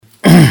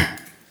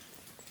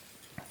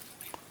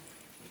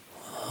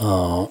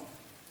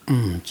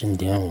今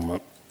天我们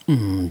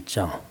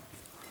讲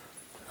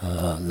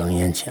楞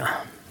严经啊，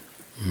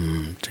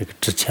这个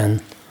之前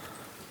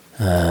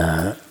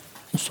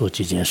说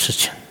几件事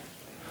情。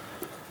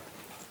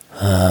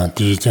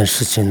第一件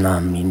事情呢，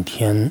明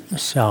天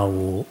下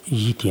午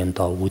1点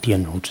到5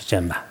点钟之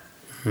间吧。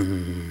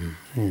2、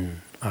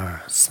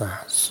3、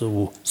4、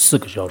5，4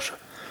个小时，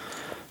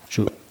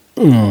就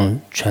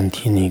全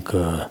体那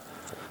个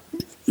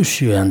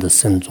学员的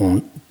僧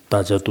众，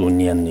大家都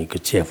念那个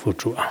解缚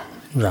咒啊。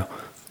然后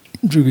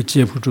这个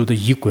解缚咒的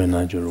仪轨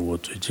呢，就是我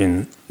最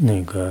近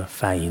那个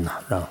翻译呢，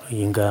然后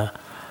应该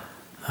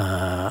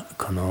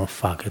可能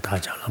发给大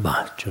家了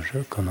吧？就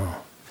是可能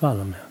发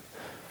了没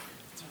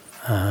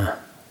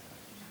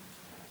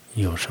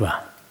有？有是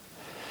吧？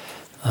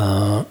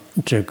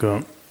这个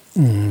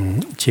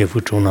解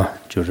缚咒呢，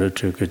就是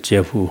这个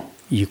解缚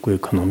仪轨，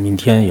可能明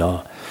天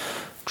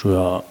主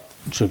要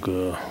这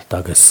个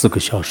大概4个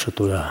小时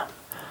都要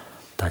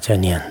大家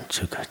念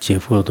这个解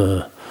缚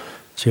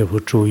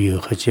咒语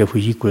和解缚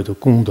仪轨的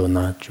功德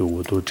呢，就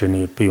我都这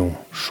里不用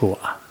说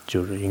啊，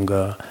就是应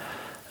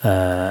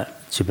该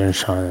基本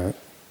上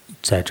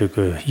在这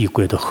个仪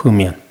轨的后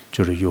面，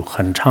就是有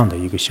很长的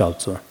一个小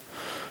字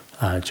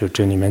啊，就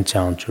这里面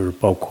讲就是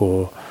包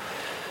括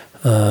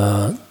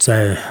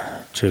在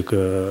这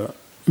个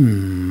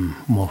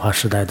末法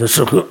时代的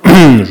时候，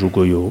如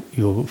果有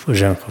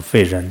人和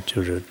非人，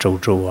就是咒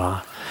咒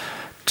啊、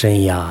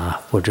镇压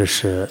啊，或者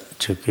是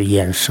这个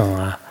延伸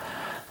啊。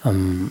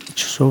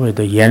所谓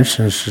的延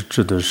伸是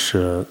指的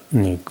是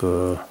那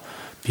个，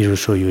比如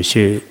说有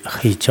些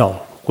黑教，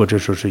或者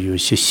说是有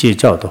些邪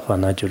教的话，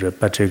那就是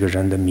把这个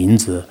人的名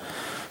字、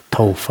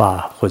头发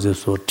或者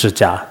说指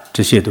甲，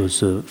这些都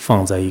是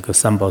放在一个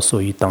三宝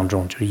所依当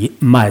中，就是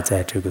埋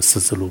在这个十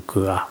字路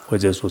口啊，或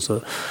者说是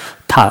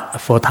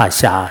佛塔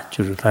下，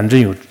就是反正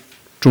有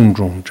种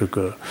种这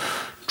个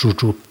助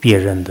助别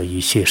人的一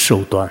些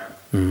手段，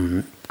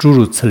诸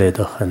如此类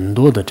的很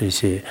多的这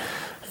些。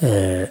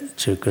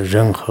这个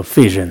人和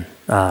非人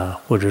啊，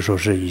或者说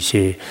是一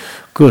些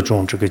各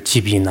种这个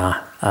疾病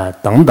啊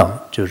等等，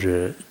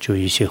就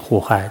一些祸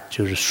害，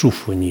就是束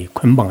缚你、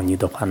捆绑你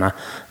的话呢，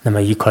那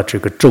么依靠这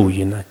个咒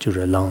语呢，就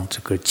是让这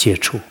个解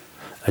除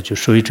就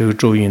所以这个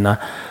咒语呢，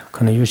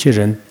可能有些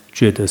人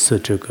觉得是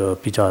这个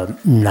比较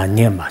难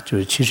念吧，就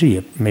是其实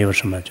也没有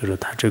什么，就是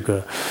他这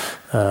个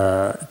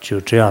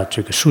就只要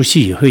这个熟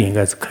悉以后应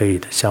该是可以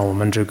的。像我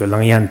们这个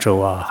楞严咒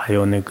啊，还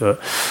有那个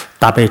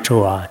大悲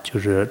咒啊，就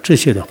是这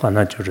些的话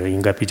呢，就是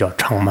应该比较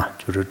长嘛，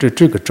就是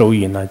这个咒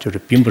语呢，就是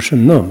并不是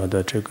那么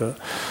的这个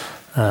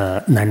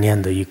难念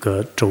的一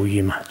个咒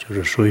语嘛，就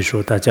是所以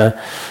说大家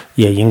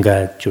也应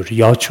该就是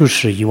要求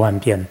是1万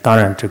遍。当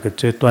然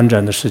这短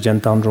暂的时间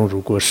当中，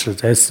如果实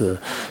在是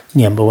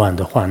念不完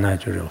的话，那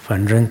就是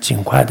反正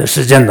尽快的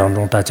时间当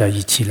中大家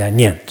一起来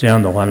念，这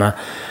样的话呢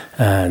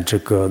这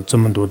个这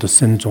么多的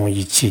僧众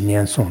一起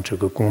念诵，这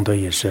个功德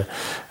也是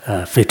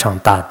非常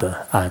大的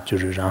啊，就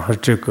是然后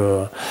这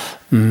个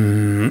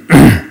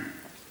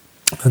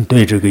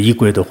对这个仪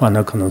轨的话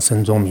呢，可能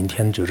僧众明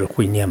天就是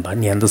会念吧。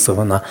念的时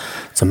候呢，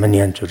怎么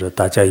念？就是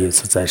大家也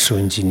是在收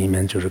音机里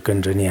面就是跟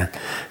着念，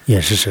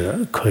也是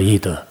可以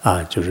的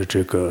啊。就是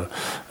这个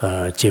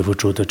解缚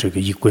咒的这个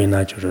仪轨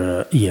呢，就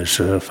是也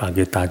是发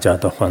给大家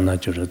的话呢，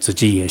就是自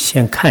己也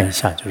先看一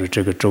下，就是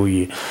这个咒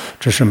语，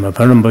这是么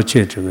帕仁波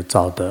切这个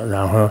造的，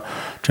然后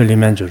这里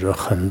面就是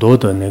很多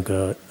的那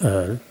个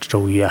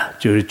咒语啊，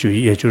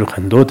也就是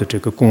很多的这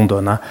个功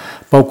德呢，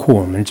包括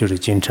我们就是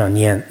经常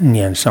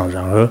念上，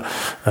然后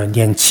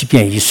念7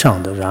遍以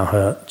上的，然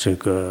后这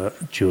个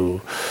就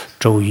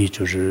咒语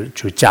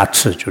就加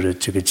持，就是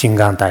这个金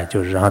刚带，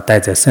就是然后带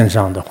在身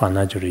上的话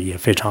呢，就是也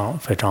非常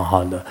非常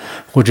好的，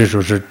或者说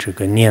是这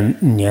个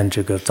念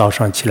这个早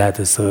上起来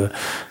的时候，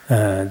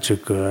这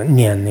个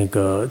念那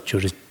个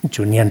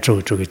就念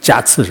咒这个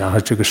加持，然后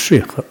这个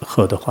睡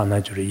喝的话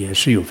呢，就是也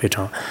是有非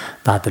常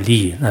大的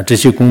利益。那这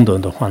些功德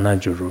的话呢，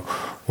就是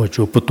我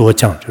就不多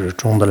讲，就是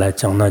总的来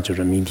讲呢，就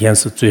是明天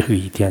是最后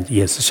一天，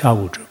也是下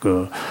午这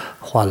个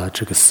花了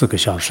这个4个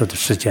小时的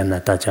时间呢，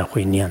大家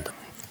会念的。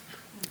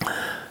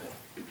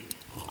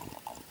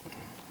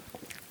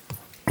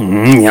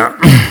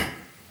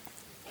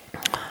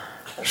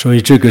所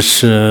以这个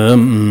是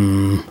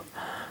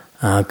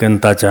跟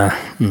大家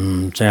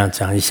这样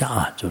讲一下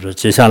啊，就是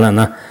接下来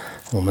呢，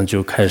我们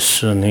就开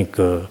始那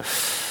个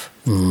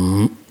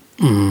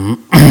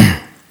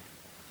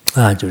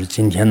就是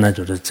今天呢，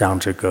就是讲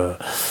这个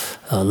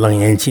楞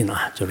严经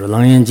啊，就是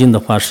楞严经的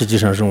话，实际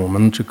上是我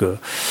们这个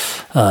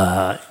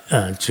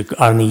这个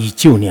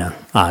2019年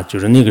啊，就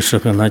是那个时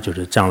候呢，就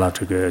是讲了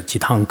这个几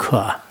堂课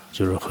啊，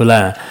就是后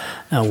来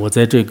我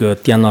在这个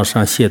电脑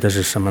上写的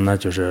是什么呢？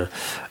就是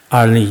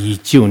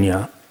2019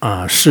年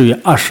4月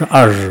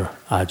22日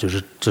啊，就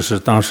是这是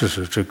当时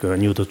是这个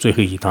牛的最后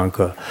一堂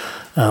课。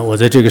我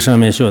在这个上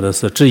面说的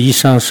是这一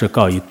生是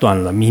告一段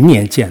了，明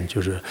年见。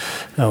就是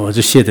我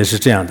就写的是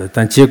这样的，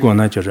但结果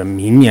呢，就是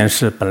明年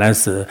是本来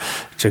是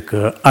这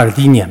个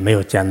21年没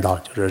有见到，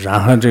就是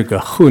然后这个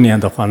后年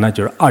的话，那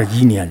就是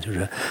21年，就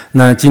是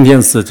那今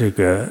天是这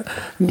个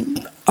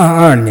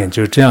22年，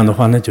就是这样的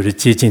话呢，就是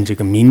接近这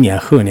个明年、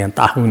后年、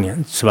大后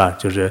年，是吧？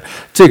就是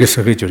这个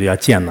时候就是要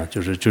建了，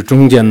就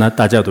中间呢，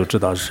大家都知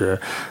道是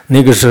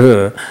那个时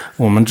候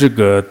我们这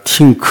个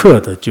听课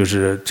的，就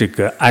是这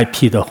个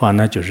IP 的话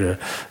呢，就是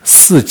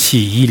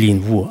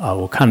47105啊，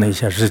我看了一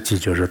下日记，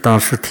就是当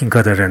时听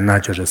课的人呢，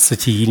就是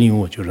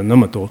47105，就是那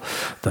么多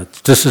的，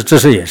这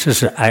是也是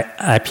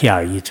IP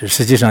而已，这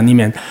实际上里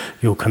面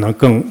有可能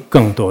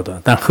更多的，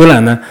但后来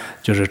呢，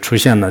就是出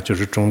现了就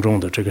是种种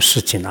的这个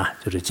事情啊，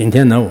就是今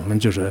天呢，我们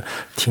就是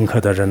听课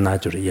的人呢，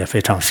就是也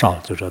非常少，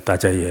就是大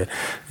家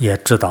也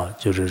知道，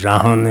就是然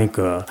后那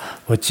个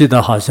我记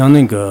得好像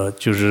那个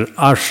就是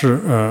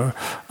22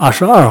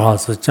号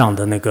是讲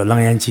的那个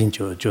楞严经，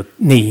就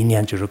那一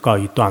年就是告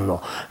一段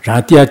落，然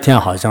后第二天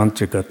好像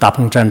这个大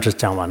鹏战志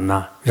讲完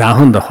了。然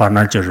后的话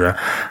呢，就是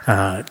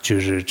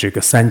这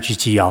个3句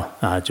纪要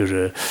啊，就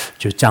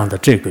讲的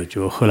这个，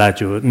就后来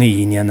就那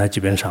一年呢，基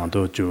本上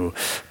都就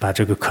把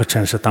这个课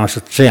程是当时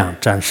这样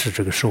暂时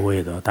这个收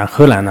尾的。但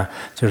后来呢，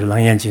就是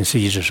楞严经是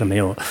一直是没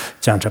有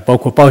讲这，包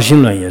括报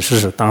信论也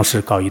是当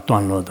时告一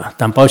段落的。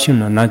但报信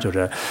论呢，就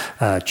是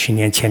去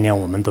年前年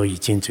我们都已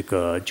经这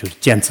个就是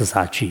坚持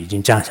下去，已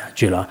经讲下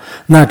去了。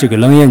那这个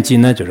楞严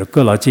经呢，就是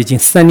隔了接近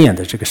3年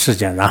的这个时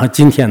间，然后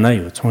今天呢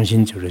又重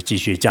新就是继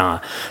续讲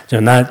啊，就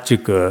那这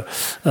个。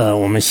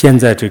我们现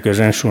在这个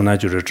人数呢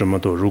就是这么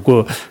多，如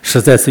果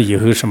实在是以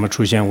后什么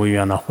出现违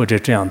约了或者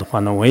这样的话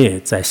呢，我也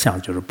在想，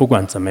就是不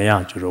管怎么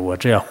样，就是我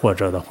这样活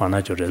着的话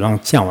呢，就是让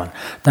降完，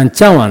但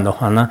降完的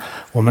话呢，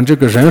我们这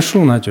个人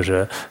数呢，就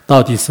是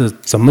到底是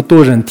怎么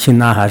多人听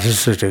呢，还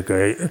是这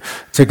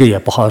个也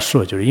不好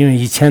说，就是因为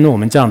以前呢我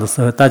们讲的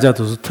时候，大家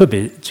都是特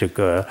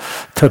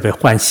别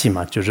欢喜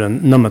嘛，就是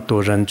那么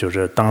多人，就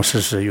是当时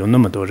是有那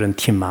么多人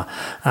听嘛，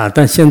啊，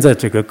但现在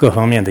这个各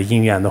方面的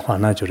因缘的话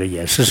呢，就是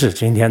也是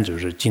今天就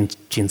是仅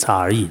此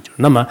而已。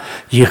那么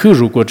以后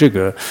如果这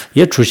个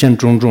也出现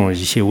种种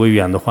一些违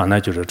缘的话，那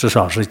就是至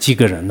少是几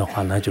个人的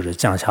话，那就是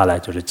降下来，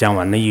就是降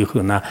完了以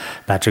后呢，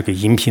把这个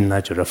音频呢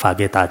就是发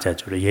给大家，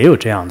就是也有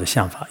这样的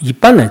想法。一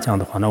般来讲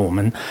的话呢，我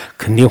们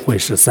肯定会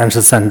是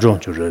33种，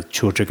就是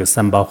求这个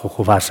三宝和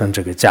护法神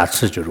这个加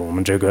持，就是我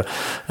们这个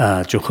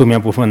就后面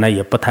部分呢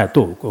也不太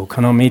多，我可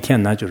能每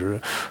天呢就是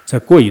再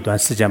过一段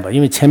时间吧，因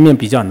为前面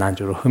比较难，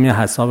就是后面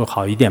还稍微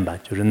好一点吧，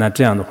就是那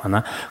这样的话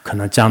呢，可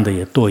能讲的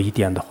也多一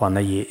点的话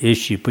呢，也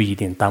许不一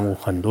定耽误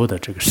很多的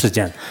这个时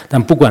间。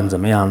但不管怎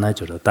么样呢，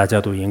就是大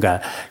家都应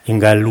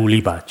该努力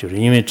吧。就是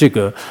因为这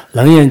个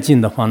楞严经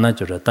的话呢，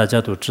就是大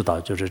家都知道，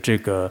就是这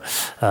个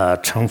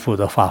成佛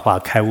的法华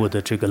开悟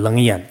的这个楞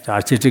严，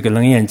而且这个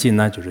楞严经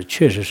呢，就是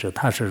确实是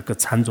它是个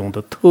禅宗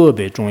的特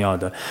别重要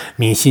的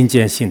明心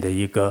见性的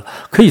一个，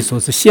可以说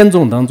是仙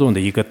宗当中的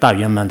一个大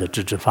圆满的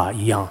智法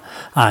一样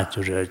啊，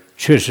就是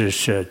确实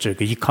是这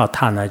个依靠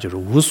它呢，就是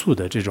无数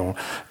的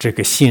这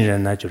个信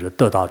人呢，就是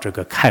得到这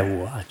个开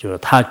悟啊，就是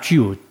它具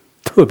有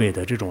特别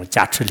的这种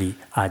加持力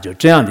啊，就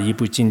这样的一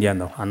部经典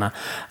的话呢，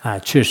啊，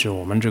确实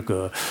我们这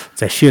个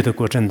在学的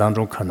过程当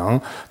中，可能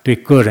对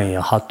个人也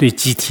好，对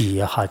集体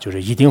也好，就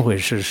是一定会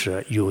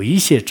是有一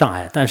些障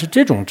碍，但是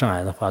这种障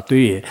碍的话，对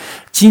于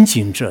精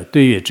进者，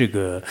对于这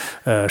个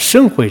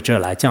生慧者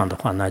来讲的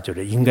话呢，就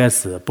是应该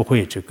是不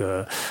会这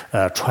个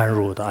传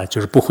入的啊，就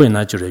是不会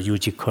呢，就是有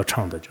机可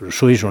乘的，就是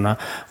所以说呢，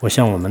我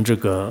想我们这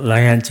个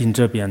楞严经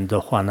这边的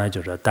话呢，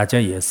就是大家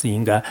也是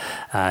应该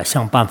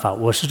想办法，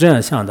我是这样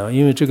想的，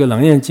因为这个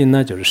楞严经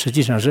呢，就是实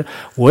际上是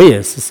我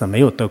也是没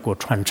有得过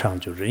传承，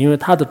就是因为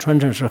它的传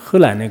承是后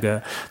来那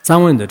个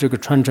藏文的这个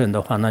传承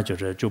的话呢，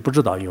就不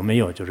知道有没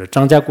有，就是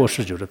张家过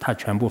世，就是他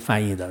全部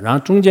翻译的，然后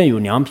中间有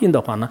良品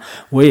的话呢，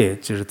我也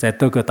就是在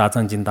德格大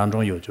藏经当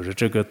中有，就是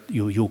这个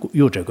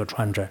有这个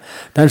传承，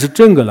但是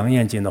整个楞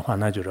严经的话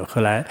呢，就是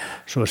后来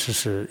说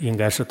是应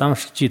该是当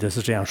时记得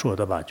是这样说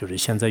的吧，就是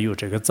现在有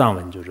这个藏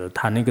文，就是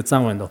他那个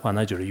藏文的话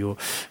呢，就是有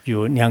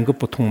2个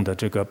不同的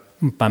这个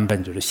版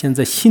本，就是现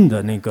在新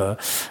的那个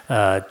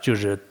就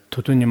是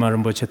图图尼玛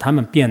仁波切他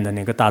们编的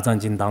那个大藏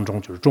经当中，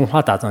就是中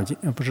华大藏经，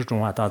不是中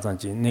华大藏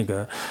经，那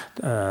个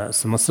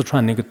什么四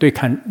川那个对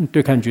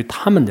看局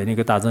他们的那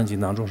个大藏经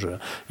当中是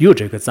有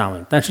这个藏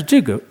文，但是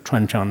这个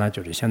传承呢，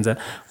就是现在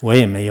我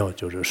也没有，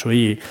就是所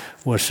以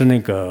我是那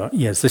个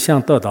也是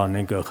想得到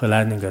那个后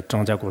来那个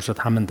张家国师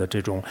他们的这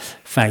种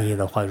翻译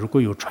的话，如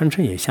果有传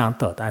承也想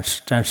得，但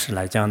是暂时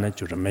来讲呢，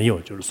就是没有，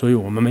就是所以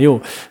我们没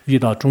有遇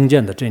到中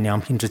间的这良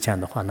品之前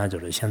的话，那就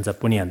是现在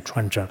不念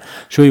传承，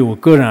所以我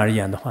个人而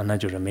言的话，那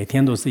就是每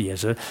天都是也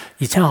是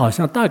以前好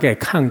像大概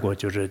看过，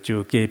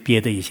就给别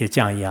的一些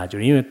讲义啊，就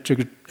是因为这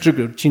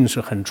个经是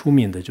很出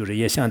名的，就是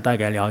也想大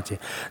概了解，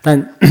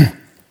但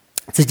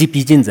自己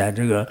毕竟在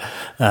这个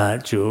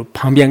就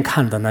旁边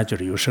看的呢，就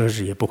是有时候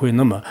是也不会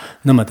那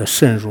么的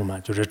深入嘛，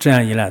就是这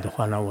样一来的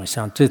话呢，我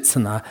想这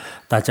次呢，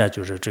大家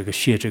就是这个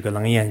学这个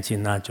楞严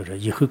经呢，就是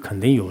以后肯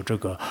定有这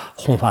个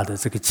弘法的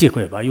这个机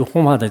会吧。有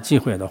弘法的机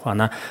会的话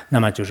呢，那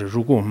么就是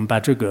如果我们把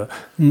这个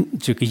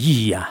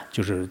意义啊，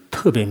就是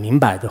特别明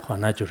白的话，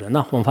那就是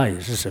那弘法也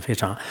是非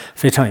常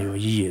非常有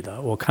意义的。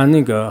我看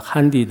那个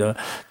汉地的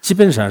基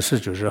本上是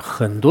就是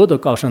很多的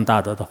高僧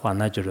大德的话，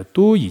那就是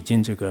都已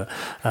经这个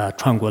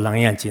传过楞严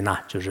严经呐，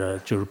就是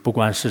不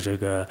管是这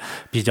个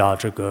比较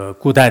这个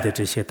古代的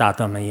这些大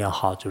德们也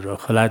好，就是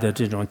后来的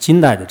这种近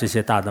代的这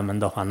些大德们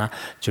的话呢，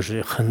就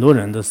是很多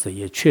人的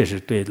也确实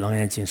对楞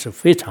严经是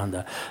非常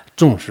的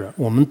重视。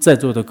我们在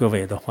座的各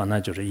位的话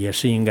呢，就是也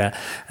是应该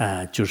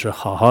就是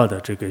好好的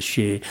这个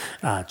学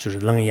就是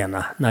楞严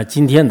呐。那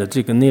今天的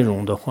这个内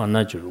容的话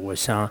呢，就是我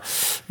想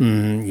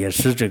也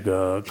是这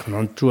个可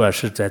能主要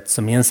是在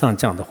字面上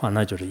讲的话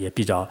呢，就是也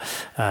比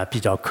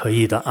较可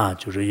以的啊，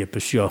就是也不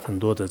需要很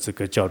多的这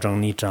个校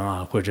正拟正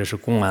啊，或者是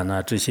公案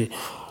啊这些。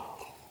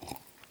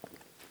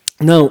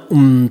那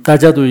大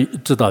家都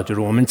知道，就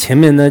是我们前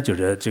面呢，就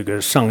是这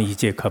个上一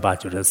节课吧，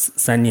就是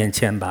3年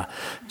前吧，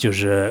就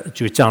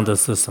讲的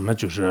是什么？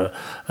就是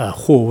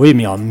或微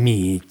妙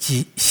密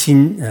集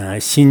心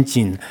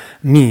境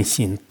明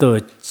心得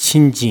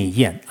清净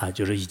验啊，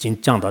就是已经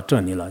讲到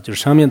这里了。就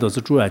是上面都是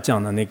主要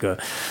讲的那个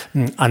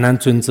阿难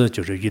尊者，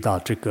就是遇到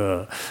这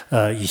个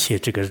一些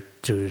这个。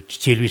就是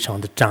戒律上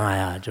的障碍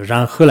啊，就然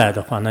后后来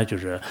的话呢，就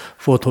是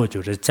佛陀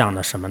就是讲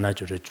的什么呢？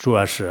就是主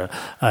要是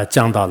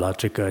讲到了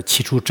这个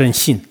起初真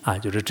性啊，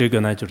就是这个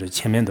呢，就是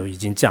前面都已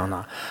经讲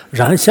了。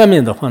然后下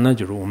面的话呢，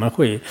就是我们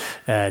会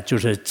就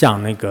是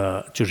讲那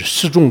个就是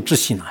示众之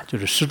性啊，就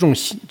是示众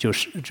性，就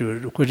是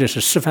或者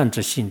是示范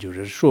之性，就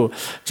是说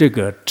这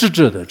个智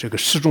者的这个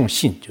示众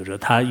性，就是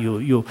它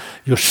有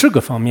10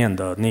个方面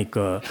的那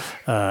个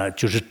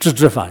就是智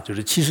智法，就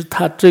是其实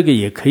它这个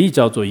也可以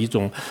叫做一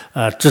种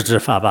智智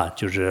法吧。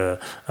就是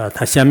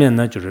它下面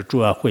呢，就是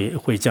主要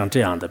会讲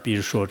这样的，比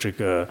如说这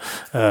个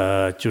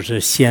就是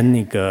先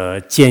那个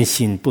见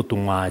性不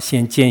动啊，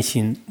先见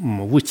性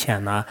无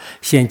前啊，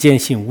先见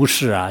性无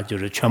事啊，就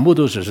是全部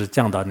都是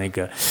讲到那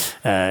个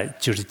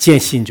就是见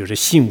性就是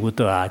性无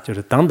得啊，就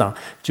是等等，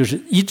就是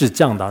一直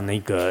讲到那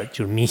个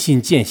就是明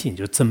心见性，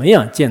就怎么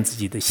样见自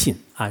己的性。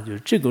就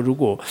是这个，如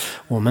果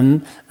我们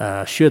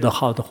学得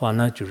好的话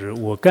呢，就是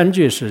我感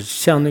觉是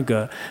像那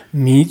个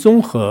密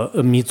宗和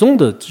密宗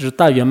的，就是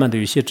大圆满的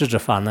有些智智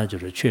法呢，就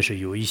是确实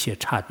有一些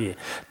差别。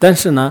但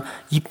是呢，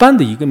一般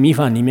的一个密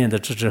法里面的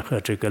智智和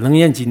这个楞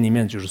严经里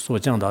面就是所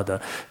讲到的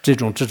这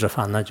种智智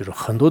法呢，就是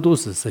很多都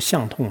是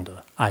相通的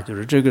就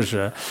是这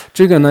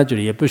个呢，就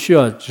是也不需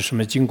要什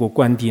么经过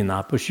观地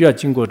呢，不需要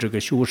经过这个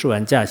修10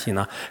万驾行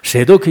呢，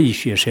谁都可以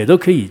学，谁都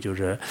可以就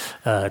是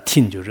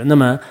听，就是那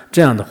么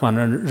这样的话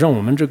呢，让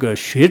我们这个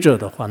学者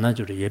的话呢，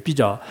就是也比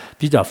较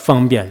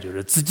方便，就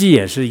是自己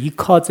也是依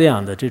靠这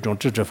样的这种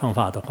智智方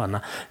法的话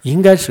呢，应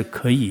该是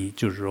可以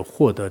就是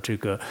获得这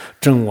个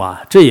证悟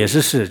啊。这也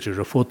是就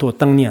是佛陀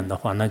当年的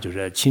话呢，就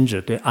是亲自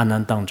对阿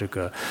难当这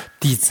个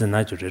弟子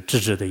呢，就是智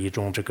智的一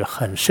种这个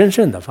很深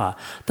深的法。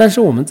但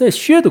是我们在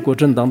学的过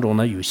程当中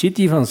呢，有些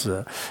地方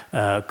是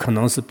可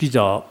能是比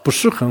较不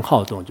是很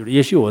好懂，就是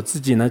也许我自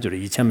己呢，就是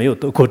以前没有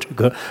得过这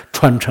个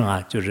传承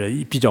啊，就是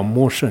比较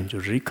陌生，就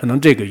是可能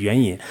这个原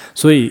因，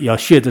所以要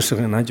学的时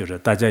候呢，就是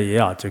大家也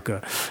要这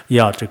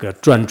个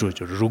专注，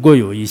就是如果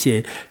有一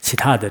些其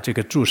他的这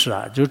个注释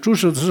啊，就是注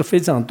释是非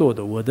常多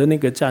的。我的那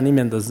个家里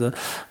面的是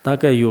大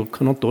概有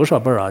可能多少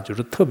本啊，就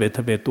是特别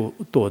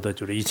多的，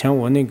就是以前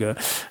我那个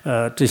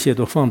这些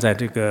都放在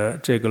这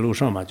个路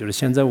上嘛，就是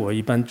现在我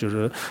一般就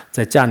是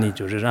在家里，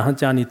就是然后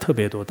家里特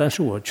别多，但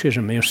是我确实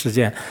没有时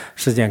间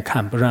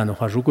看，不然的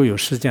话，如果有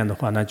时间的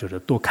话，那就是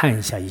多看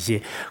一下一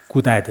些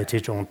古代的这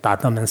种大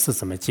德们是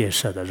怎么解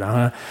释的，然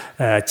后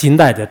近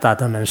代的大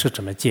德们是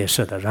怎么解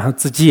释的，然后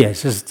自己也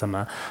是怎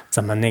么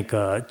那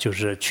个就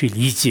是去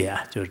理解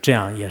啊，就是这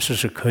样也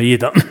是可以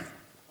的。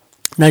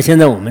那现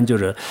在我们就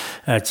是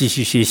继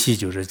续学习，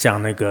就是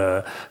讲那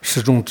个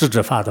示众智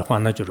智法的话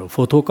呢，就是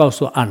佛陀告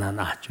诉阿难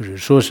啊，就是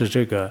说是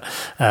这个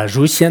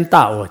如现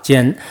大我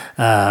见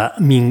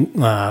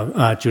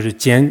就是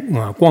见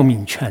光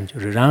明圈，就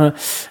是然后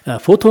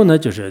佛陀呢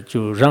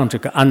就让这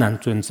个阿难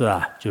尊者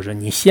啊，就是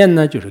你先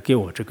呢就是给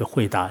我这个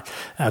回答，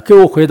给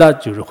我回答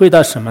就是回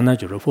答什么呢？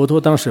就是佛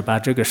陀当时把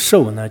这个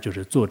手呢就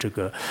是做这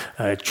个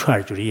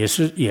圈，就是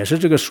也是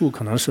这个手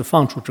可能是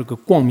放出这个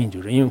光明，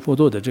就是因为佛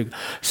陀的这个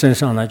身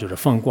上呢就是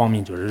放光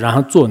明，就是然后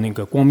做那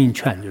个光明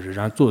圈，就是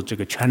然后做这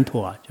个拳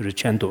头啊，就是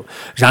拳头，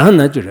然后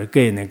呢就是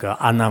给那个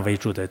阿难为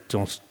主的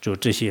就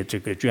这些这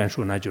个眷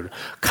属呢，就是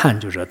看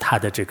就是他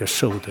的这个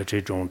手的这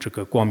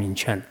个光明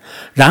圈，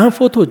然后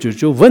佛陀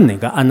就问那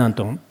个阿难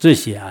等这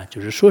些啊，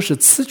就是说是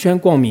此圈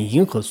光明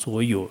因何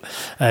所有，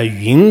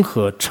云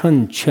何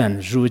成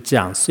圈如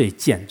将遂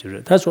见，就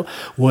是他说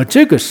我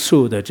这个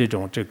手的这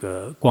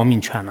个光明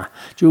圈呢，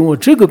就我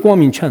这个光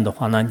明圈的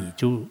话呢，你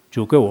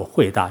就给我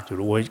回答，就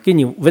是我给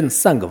你问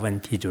3个问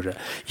题，就是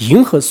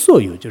因何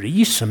所有，就是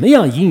以什么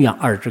样因缘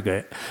而这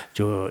个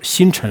就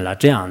形成了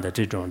这样的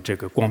这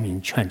个光明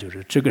圈，就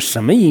是这个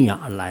什么因缘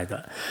而来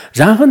的，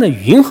然后呢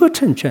云何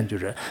成圈，就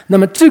是那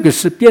么这个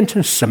是变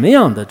成什么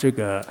样的这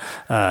个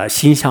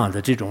形象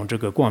的这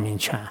个光明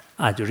圈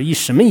啊，就是以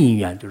什么因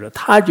缘，就是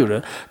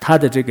它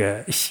的这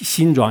个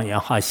形状也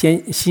好，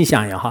形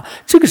象也好，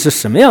这个是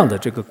什么样的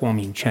这个光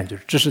明圈，就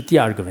是这是第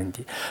2个问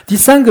题。第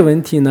3个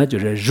问题呢，就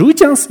是如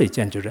将遂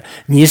见，就是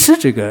你是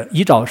这个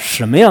依照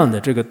什么样的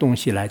这个东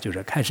西来就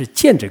是开始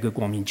见这个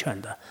光明圈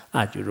的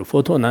啊，就是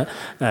佛陀呢，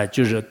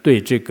就是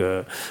对这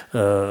个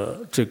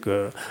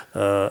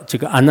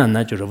阿难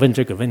呢，就是问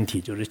这个问题，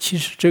就是其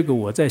实这个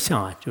我在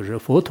想啊，就是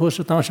佛陀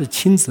是当时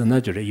亲自呢，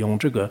就是用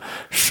这个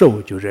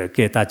授，就是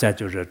给大家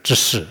就是指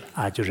示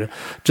啊，就是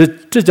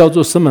这叫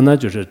做什么呢？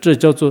就是这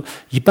叫做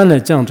一般来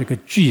讲这个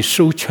具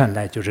授权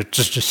来就是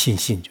直指信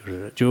心，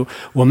就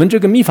我们这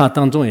个密法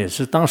当中也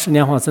是，当时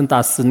莲花生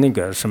大师那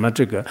个什么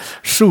这个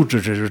授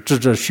指就是智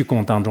者虚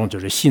空当中，就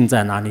是心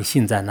在哪里，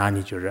心在哪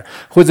里，就是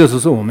或者是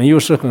说我们有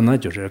时候呢，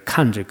就是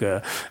看这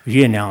个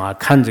月亮啊，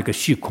看这个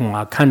虚空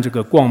啊，看这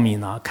个光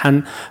明啊，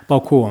看包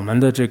括我们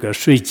的这个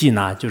水镜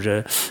啊，就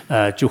是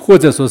就或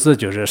者说是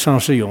就是上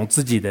师用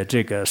自己的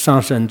这个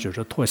上身就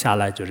是脱下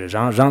来，就是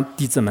让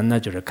弟子们呢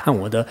就是看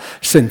我的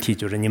身体，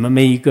就是你们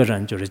每一个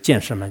人就是见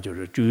识们，就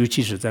尤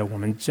其是在我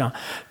们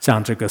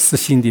讲这个四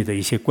心地的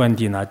一些观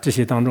点呢，这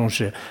些当中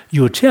是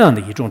有这样的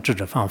一种智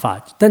者方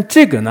法，但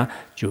这个呢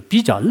就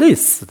比较类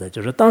似的，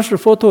就是当时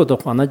佛陀的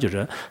话呢，就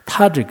是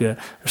他这个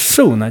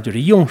授呢，就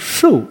是用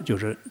授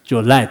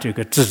就来这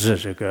个制止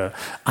这个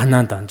阿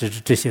难等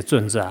这些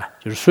尊者啊，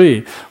就是所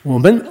以我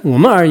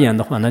们而言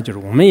的话呢，就是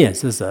我们也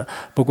是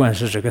不管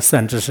是这个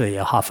三智士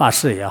也好，法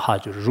师也好，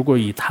就是如果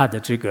以他的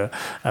这个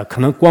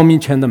可能光明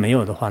权都没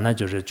有的话，那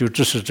就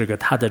只是这个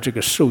他的这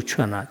个授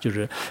权呢，就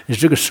是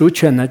这个授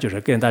权呢，就是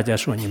跟大家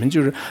说，你们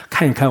就是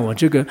看一看我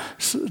这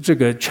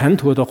个权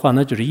陀的话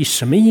呢，就是以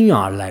什么因缘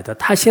而来的，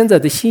他现在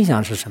的心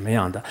想是什么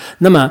样的，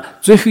那么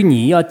最后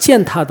你要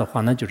见他的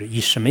话呢，就是以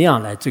什么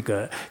样来这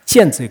个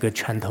见这个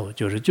拳头，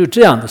就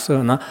这样的时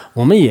候呢，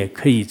我们也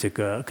可以这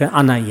个跟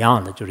阿难一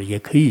样的，就是也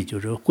可以就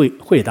是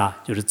回答，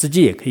就是自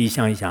己也可以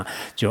想一想，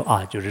就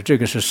是这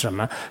个是什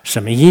么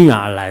因缘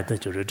而来的，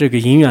就是这个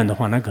因缘的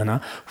话呢，可能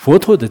佛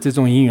陀的这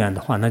种因缘的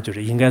话呢，就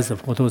是应该是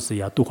佛陀是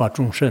要度化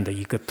众生的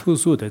一个特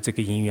殊的这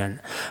个因缘，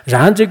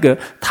然后这个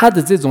他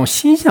的这种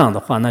心想的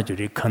话呢，就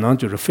是可能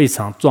就是非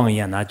常庄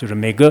严啊，就是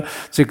每个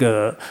这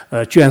个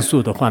眷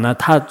属的话呢，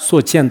他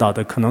所见到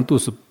的可能都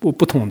是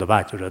不同的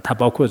吧，就是他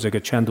包括这个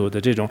全陀的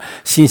这种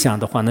心想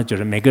的话呢，就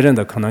是每个人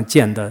的可能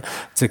见的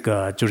这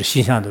个就是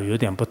心想都有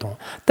点不同，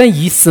但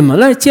以什么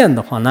来见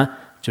的话呢，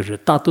就是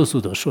大多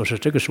数都说是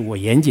这个是我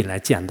眼睛来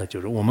见的，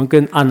就是我们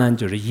跟阿难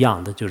就是一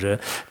样的，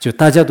就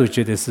大家都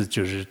觉得是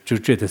就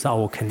觉得是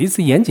我肯定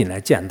是眼睛来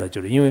见的，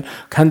就是因为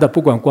看到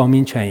不管光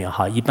明拳也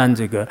好，一般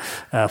这个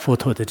佛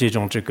陀的这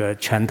种这个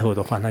拳头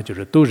的话，那就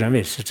是都认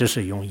为是这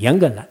是用眼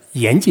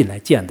睛来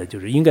见的，就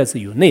是应该是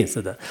有内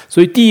色的。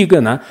所以第一个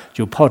呢，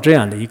就抛这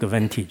样的一个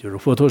问题，就是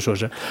佛陀说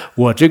是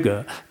我这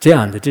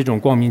样的这种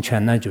光明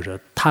拳呢，就是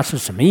它是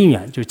什么因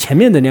缘？就前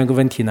面的两个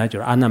问题呢，就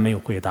是阿难没有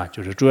回答，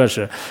就是主要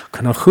是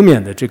可能后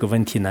面的这个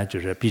问题呢，就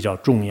是比较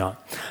重要。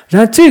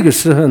然后这个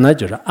时候呢，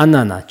就是阿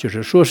难呢，就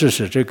是说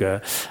是这个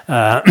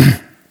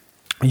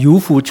有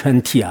福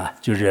全体啊，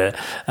就是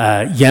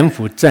严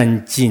福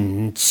占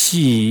尽，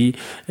气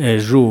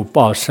如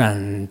宝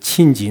山，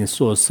清净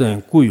所生，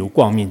故有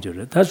光明。就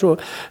是他说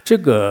这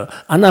个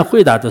阿难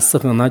回答的时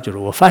候呢，就是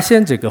我发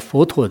现这个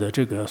佛陀的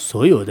这个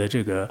所有的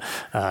这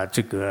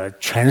个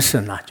全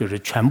身啊，就是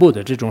全部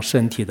的这种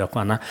身体的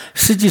话呢，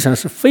实际上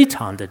是非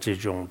常的这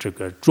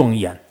个庄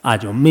严啊，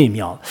就美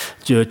妙，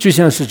就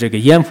像是这个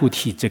阎浮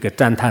提这个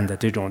赞叹的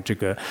这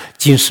个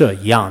金色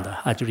一样的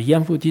啊，就是阎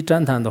浮提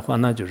赞叹的话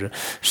呢，就是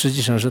实际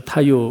上是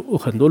它有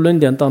很多论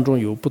点当中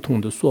有不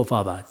同的说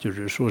法吧，就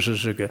是说是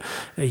这个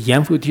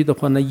阎浮提的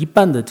话呢，一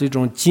般的这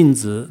种金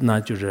子呢，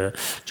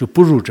就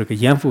不如这个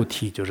阎浮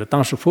提，就是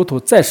当时佛陀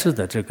在世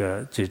的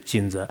这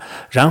金子，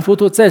然后佛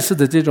陀在世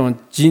的这种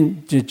金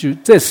就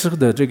在世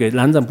的这个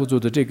南藏部族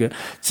的这个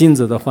金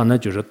子的话呢，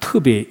就是特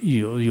别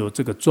有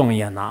这个庄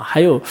严呐，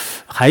还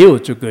有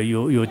这个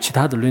有其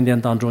他的论点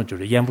当中，就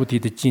是阎浮提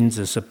的金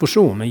子是不是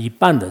我们一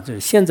般的这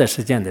现在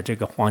实践的这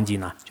个黄金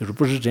呢？就是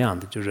不是这样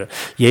的，就是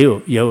也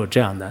有这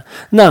样的。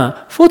那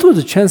佛陀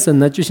的全身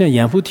呢，就像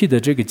阎浮提的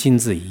这个金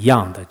子一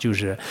样的，就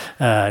是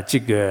这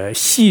个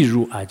细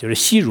如啊，就是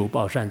细如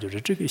宝山，就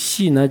是这个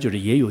细呢，就是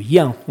也有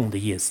艳红的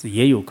意思，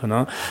也有可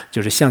能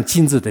就是像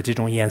金子的这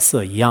种颜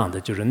色一样的，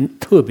就是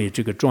特别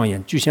这个庄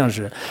严，就像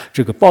是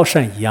这个宝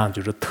山一样，就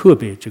是特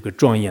别这个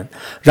庄严。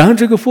然后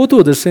这个佛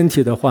陀的身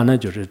体的话呢，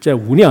就是在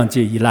无量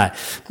劫以来，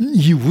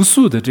以无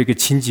数的这个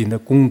清净的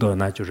功德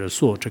呢，就是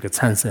所这个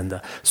产生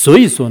的。所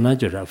以说呢，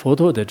就是佛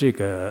陀的这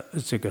个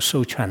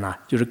授权呢，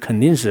就是肯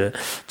定是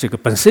这个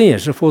本身也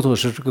是佛陀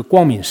是这个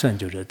光明身，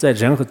就是在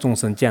人和众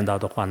生见到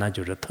的话，那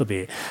就是特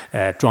别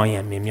庄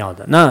严美妙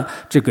的。那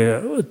这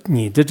个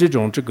你的这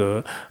种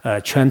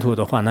拳头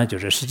的话，那就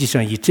是实际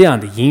上以这样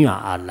的因缘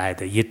而来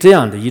的，以这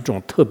样的一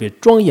种特别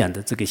庄严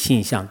的这个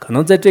现象。可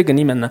能在这个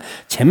里面呢，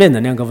前面的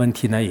两个问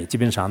题呢，也基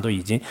本上都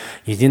已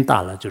经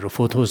答了，就是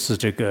佛陀是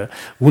这个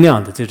无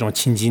量的这种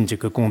清净这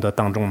个功德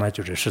当中呢，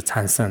是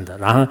产生的，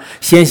然后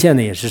显现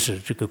呢也是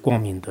这个光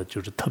明的，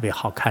就是特别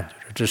好看，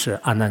就是这是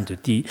阿难的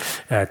第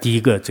第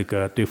一个这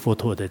个对佛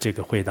陀的这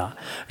个回答。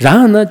然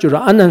后呢，就是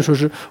阿难说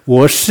是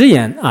我实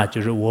言啊，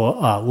就是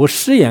我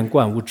实言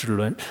观无之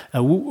论，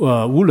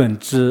无论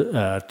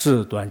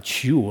智短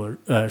取我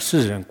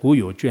世人固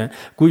有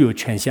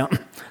权相。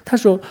他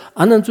说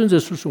阿难尊者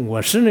说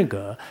我是那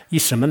个以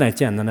什么来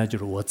见的呢？就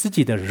是我自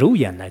己的肉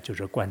眼来就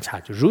是观察，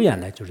就肉眼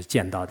来就是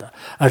见到的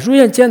啊。肉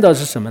眼见到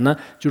是什么呢？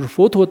就是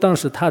佛陀当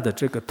时他的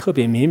这个特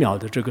别美妙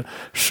的这个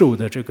受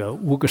的这个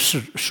5个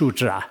受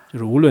制啊，就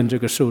是无论这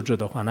个受制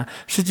的话呢，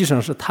实际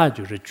上是他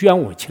就是卷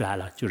我起来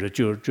了，就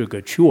这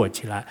个取我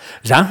起来，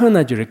然后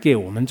呢就是给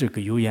我们这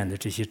个有眼的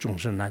这些众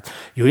生呢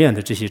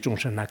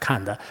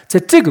看的。在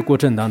这个过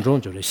程当中，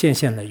就是显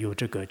现了有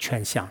这个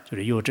权相，就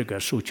是有这个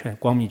授权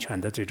光明权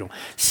的这种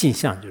现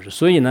象，就是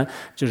所以呢，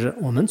就是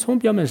我们从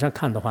表面上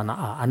看的话呢，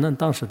阿难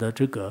当时的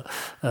这个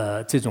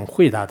这种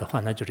回答的话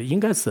呢，就是应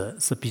该是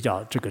比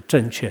较这个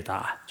正确的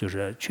啊，就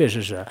是确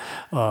实是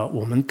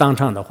我们当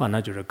场的话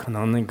呢，就是可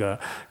能那个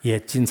也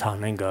经常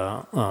那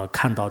个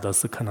看到的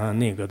是可能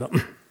那个的。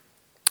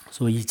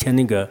所以以前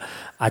那个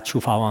阿丘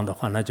法王的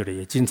话，那就是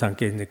也经常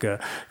给那个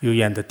有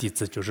缘的弟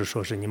子，就是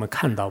说是你们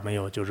看到没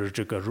有？就是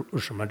这个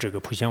什么这个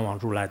普贤王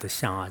如来的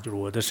像啊，就是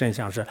我的身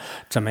像是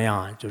怎么样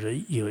啊？就是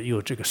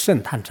有这个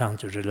圣坛上，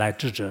就是来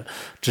制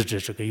止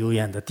这个有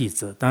缘的弟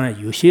子。当然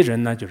有些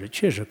人呢，就是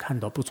确实看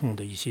到不同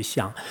的一些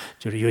像，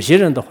就是有些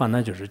人的话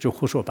呢，就是就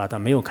胡说八道，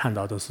没有看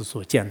到的是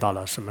所见到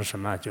了什么什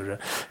么，就是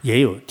也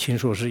有听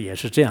说也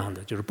是这样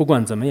的。就是不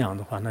管怎么样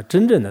的话，那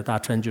真正的大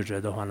成就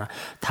者的话呢，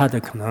他的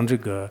可能这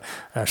个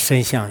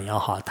身相也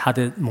好，他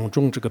的某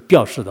种这个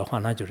表示的话，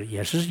那就是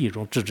也是一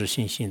种自知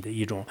信心的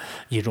一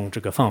种这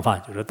个方法。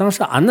就是当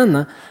时阿难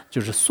呢，就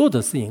是说的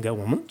是应该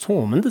我们从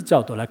我们的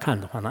角度来看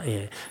的话呢，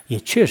也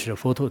确实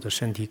佛陀的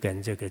身体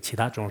跟这个其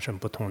他众生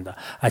不同的，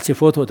而且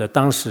佛陀的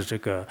当时这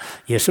个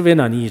也是为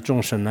了利益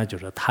众生呢，就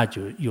是他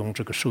就用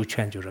这个授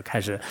权，就是开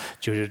始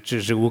就是这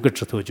5个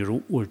指头，就是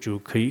我就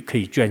可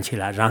以卷起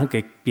来，然后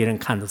给别人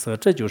看的时候，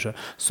这就是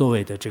所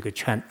谓的这个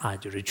圈啊，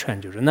就是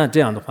圈，就是那这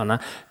样的话呢，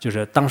就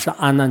是当时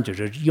阿难就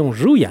是用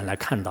肉眼来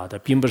看到的，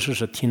并不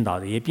是听到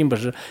的，也并不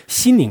是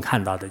心灵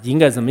看到的，应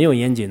该是没有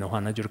眼睛的话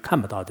那就是看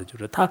不到的。就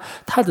是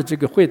他的这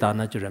个回答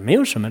呢，就是没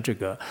有什么这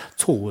个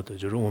错误的，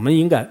就是我们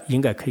应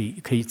该可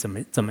以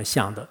怎么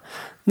想的。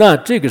那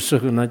这个时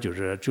候呢，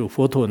就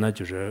佛陀呢，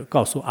就是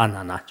告诉阿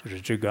难呢，就是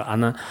这个阿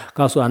难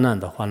告诉阿难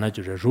的话呢，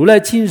就是如来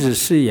今日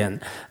誓言，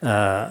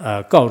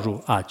告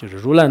入啊，就是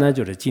如来呢，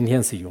就是今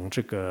天是用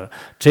这个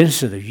真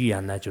实的语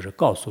言呢，就是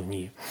告诉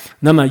你。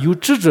那么有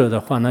智者的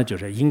话呢，就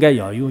是应该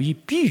要用以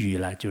比喻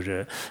来，就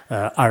是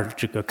而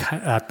这个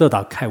得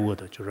到开悟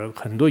的，就是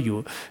很多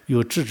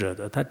有智者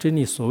的，他这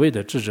里所谓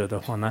的智者的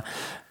话呢。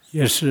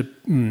也是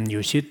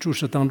有些注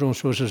释当中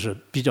说是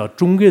比较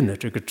中根的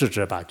这个智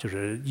者吧，就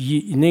是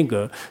以那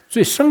个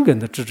最深根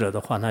的智者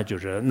的话，那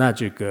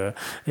这个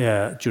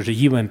就是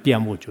一问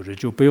辩目，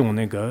就不用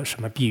那个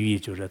什么比喻，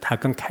就是他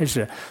刚开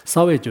始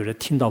稍微就是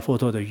听到佛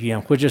陀的语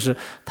言，或者是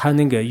他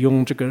那个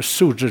用这个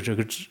手指这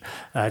个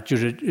就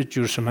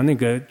是什么那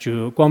个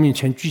就光明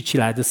权举起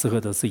来的时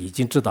候的是已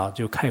经知道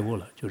就开悟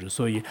了，就是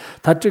所以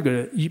他这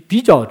个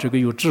比较这个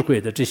有智慧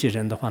的这些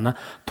人的话呢，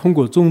通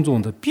过种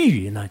种的比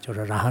喻呢，就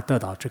是让他得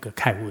到这个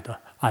开悟的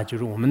啊，就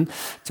是我们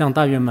讲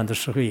大圆满的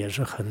时候，也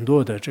是很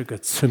多的这个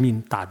持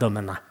名大德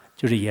们呐，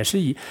就是也是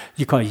依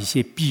靠一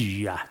些比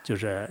喻啊，就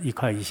是依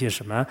靠一些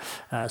什么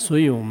所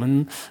以我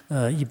们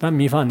一般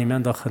密法里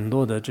面的很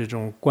多的这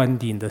种观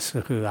点的时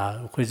候啊，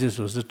或者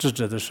说是智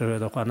者的时候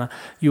的话呢，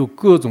有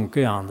各种各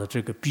样的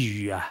这个比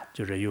喻啊，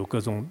就是有各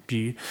种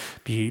比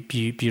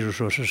如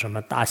说是什么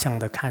大象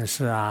的看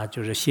视啊，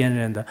就是仙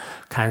人的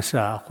看视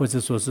啊，或者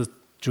说是。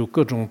就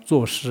各种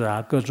做事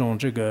啊，各种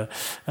这个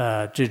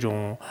这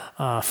种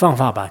方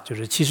法吧，就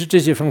是其实这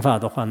些方法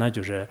的话呢，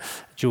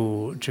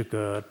就这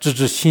个自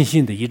知心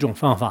性的一种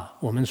方法。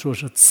我们说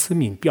是词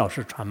名表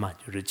示传嘛，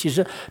就是其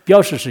实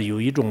表示是有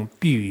一种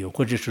比喻，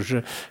或者说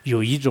是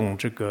有一种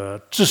这个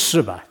知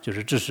识吧，就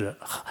是知识。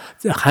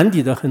在汉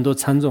地的很多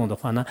禅宗的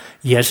话呢，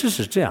也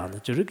是这样的，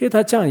就是给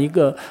他讲一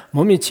个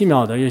莫名其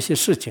妙的一些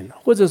事情，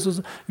或者说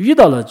是遇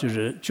到了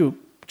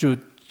就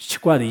奇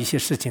怪的一些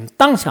事情，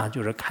当下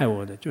就是开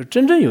悟的，就是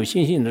真正有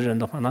信心的人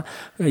的话呢，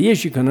也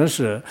许可能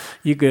是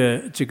一个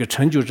这个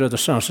成就者的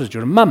上师，就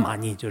是谩骂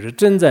你，就是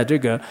正在这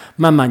个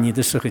谩骂你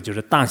的时候，就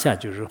是当下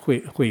就是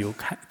会有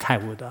开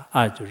悟的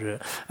啊，就是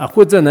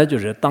或者呢，就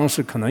是当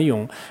时可能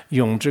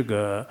用这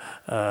个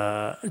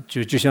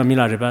就像米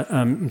拉这边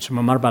什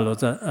么马尔巴罗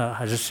在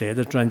还是谁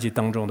的专辑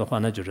当中的话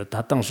呢，就是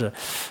他当时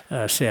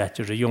谁啊，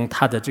就是用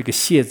他的这个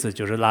鞋子，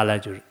就是拿来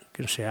就是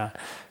跟谁啊，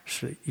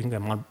是应该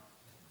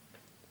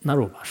纳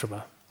入吧，是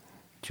吧？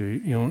就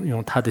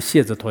用他的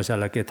鞋子脱下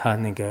来给他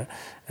那个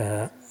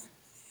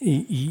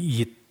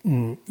一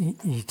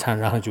餐，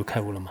然后就开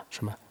悟了嘛，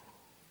是吗？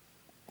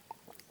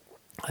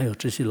还有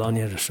这些老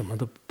年人什么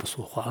都不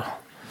说话了，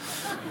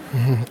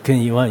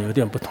跟以往有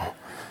点不同，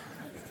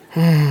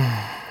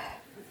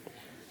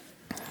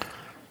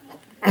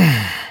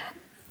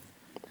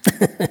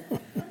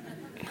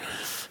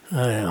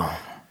哎呦，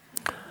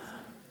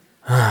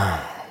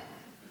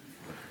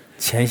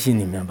前前行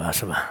里面吧，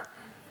是吧？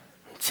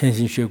前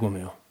行学过没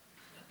有？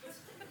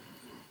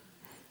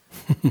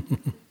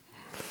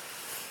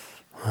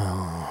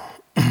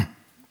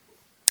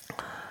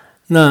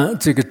那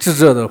这个智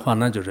者的话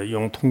呢，就是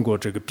通过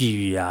这个比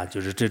喻呀，就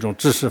是这种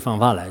知识方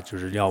法来就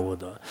是了悟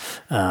的。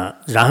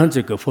然后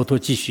这个佛陀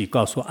继续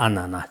告诉阿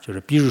难呢，就是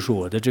比如说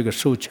我的这个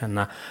授权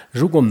呢，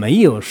如果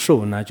没有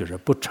授呢，就是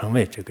不成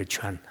为这个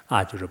权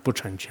啊，就是不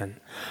成权；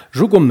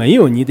如果没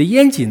有你的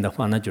眼睛的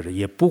话呢，就是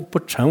也不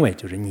成为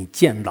就是你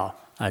见到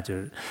啊，就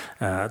是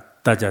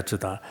大家知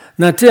道，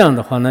那这样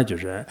的话呢，就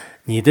是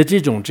你的这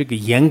个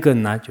眼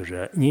根呢，就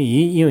是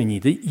因为你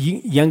的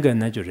眼根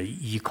呢，就是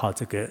依靠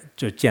这个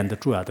就见的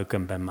主要的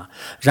根本嘛。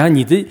然后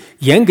你的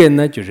眼根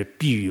呢，就是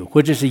比喻，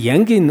或者是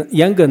眼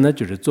根呢，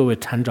就是作为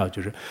参照，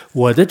就是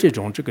我的这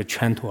个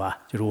圈土啊，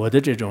就是我的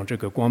这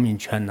个光明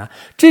圈呢，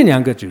这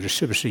两个就是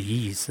是不是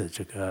意思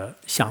这个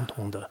相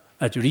同的？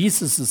就是意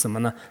思是什么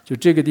呢？就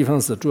这个地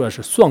方是主要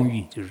是双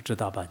语，就是知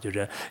道吧？就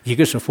是一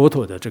个是佛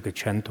陀的这个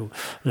圈土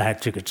来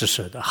这个支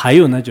持的，还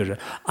有呢就是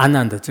阿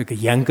难的这个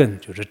眼根，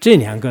就是这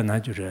两个呢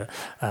就是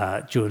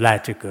就来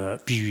这个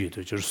比喻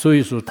的，就是所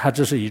以说它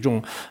这是一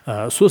种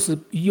说是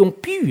用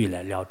比喻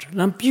来了知。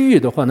那比喻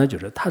的话呢，就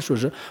是他说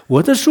是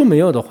我的手没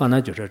有的话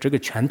呢，就是这个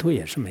圈土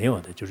也是没有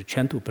的，就是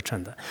圈土不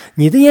成的。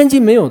你的眼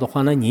睛没有的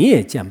话呢，你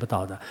也见不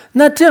到的。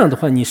那这样的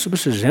话，你是不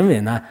是认为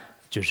呢？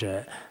就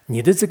是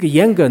你的这个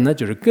眼根呢，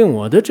就是跟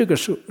我的这个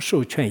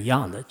授权一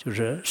样的，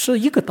是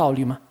一个道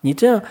理吗？你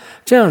这样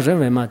认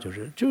为吗？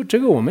就这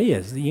个我们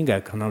也是应该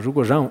可能，如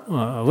果让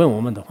问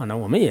我们的话呢，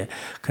我们也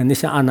肯定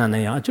像阿难那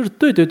样，就是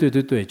对，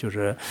就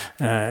是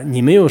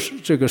你没有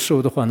这个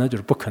授的话呢，就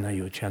是不可能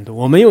有权的；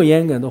我没有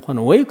眼根的话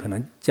呢，我也可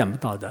能见不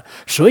到的。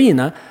所以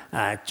呢，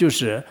就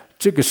是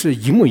这个是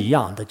一模一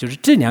样的，就是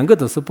这两个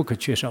都是不可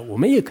缺少。我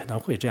们也可能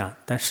会这样，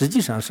但实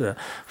际上是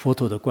佛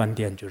陀的观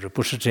点就是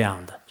不是这样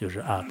的，就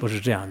是不是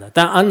这样的。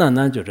但阿难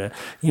呢，就是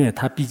因为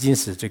他毕竟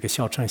是这个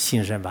小乘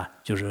信人吧，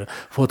就是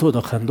佛陀的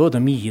很多的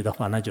密意的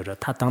话，那就是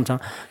他当场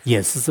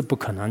也是不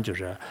可能就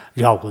是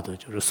了悟的，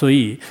就是所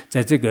以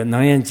在这个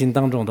楞严经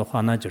当中的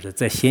话呢，就是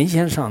在显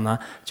现上呢，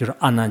就是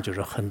阿难就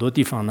是很多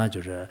地方呢，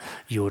就是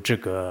有这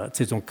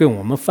种跟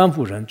我们凡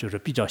夫人就是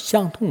比较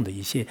相同的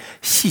一些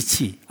习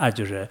气啊，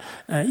就是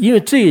因为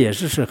这也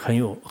是很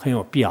有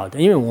必要的，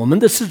因为我们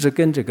的事质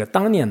跟这个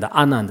当年的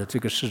阿难的这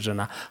个事质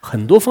呢，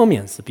很多方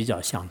面是比较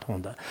相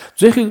同的。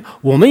最后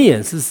我们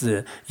也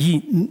是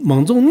以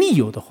蒙中逆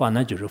有的话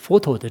呢，就是佛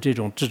陀的这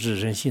种直指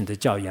人心的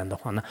教言的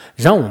话呢，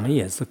让我们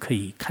也是可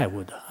以开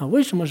悟的啊。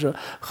为什么是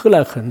后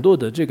来很多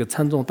的这个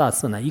参宗大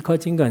师呢，依靠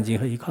金刚经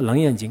和依靠楞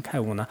严经开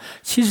悟呢？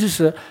其实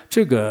是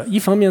这个一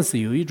方面是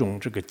有一种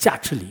这个加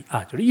持力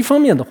啊，就是一方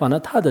面的话呢，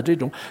他的这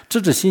种直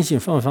指心性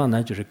方法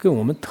呢，就是跟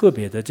我们特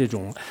别的这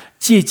种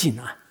接近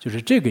啊，就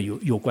是这个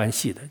有关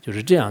系的，就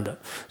是这样的。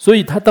所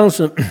以他当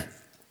时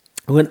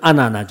问阿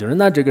难呢，就是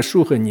那这个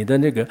树和你的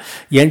那个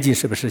眼睛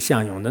是不是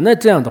相拥的？那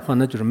这样的话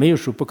呢，就是没有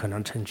树不可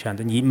能成全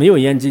的，你没有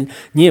眼睛，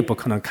你也不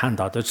可能看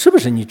到的，是不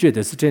是？你觉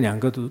得是这两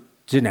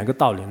个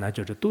道理呢，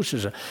就是都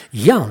是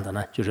一样的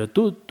呢？就是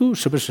都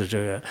是不是这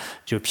个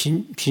就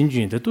平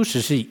均的都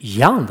是一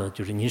样的？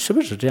就是你是不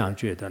是这样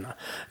觉得呢？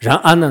然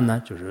后阿难呢，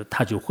就是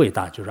他就回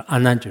答，就是阿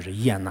难就是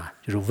一言呐，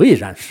就是蔚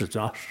然世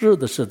尊啊，是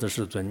的，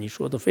世尊，你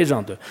说的非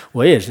常对，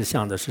我也是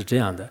想的是这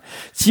样的。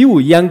即我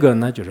眼根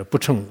呢，就是不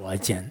成我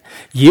见；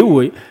以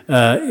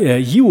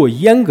我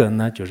眼根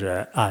呢，就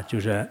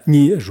是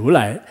你如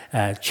来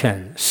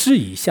劝示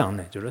以相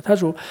呢，就是他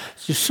说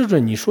世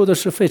尊，你说的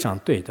是非常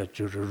对的，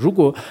就是如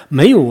果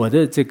没有我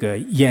的这个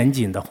眼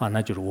睛的话，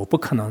那就是我不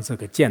可能这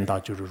个见到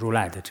就是如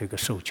来的这个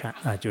授权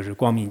啊，就是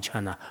光明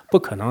权呢，不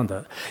可能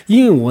的。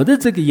因为我的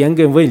这个眼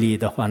根为例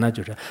的话，那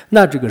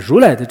这个如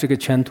来的这个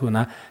圈土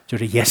呢，就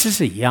是也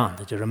是一样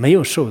的，就是没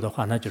有授的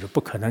话，那就是不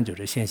可能就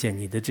是显现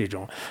你的这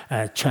种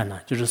权呢，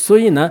就是所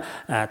以呢，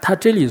他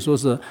这里说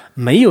是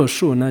没有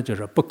授呢，就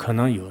是不可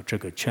能有这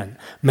个权；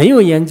没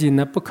有眼睛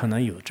呢，不可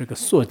能有这个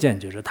所见，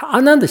就是他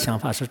阿难的想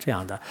法是这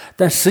样的，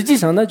但实际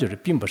上呢，就是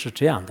并不是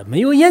这样的。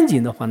没有眼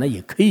睛的话呢，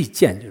也可以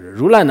见，就是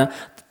如来呢，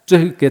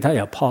最后给他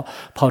要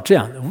抛这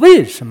样的，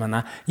为什么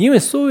呢？因为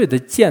所谓的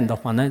见的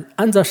话呢，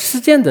按照世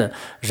间的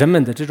人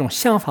们的这种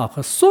想法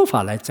和说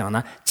法来讲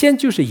呢，见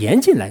就是眼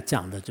睛来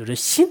讲的，就是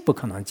心不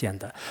可能见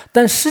的。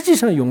但实际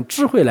上用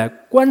智慧来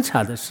观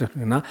察的时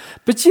候呢，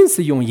不仅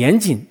是用眼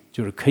睛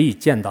就是可以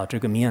见到这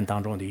个明眼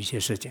当中的一些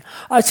事情，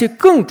而且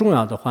更重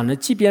要的话呢，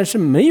即便是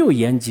没有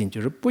眼睛，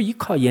就是不依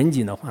靠眼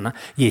睛的话呢，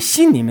也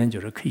心里面就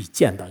是可以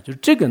见到，就是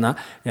这个呢，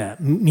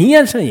明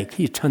眼上也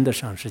可以称得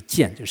上是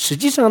见，就实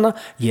际上呢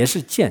也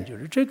是见，就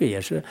是这个也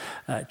是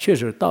确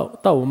实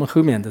到我们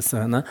后面的时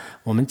候呢，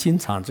我们经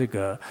常这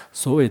个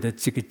所谓的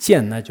这个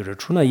见呢，就是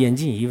除了眼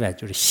睛以外，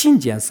就是心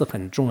见是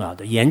很重要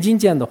的。眼睛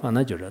见的话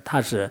呢，就是它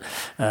是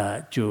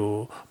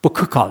就不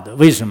可靠的，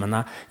为什么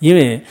呢？因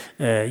为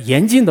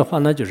眼睛的话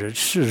呢，就是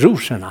肉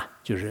身啊，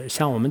就是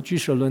像我们居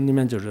舍论里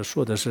面就是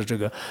说的是这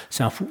个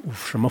像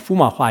什么驸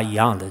马花一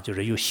样的，就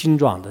是有形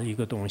状的一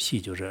个东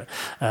西，就是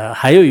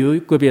还有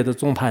个别的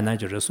宗派呢，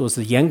就是说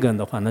是眼根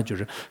的话呢，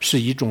是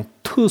一种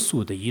特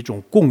殊的一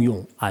种共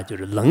用啊，就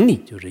是能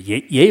力，就是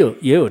也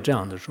有这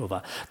样的说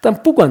法。但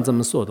不管怎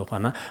么说的话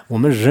呢，我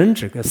们人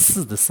这个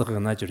死的时候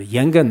呢，就是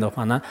眼根的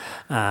话呢，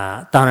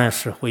当然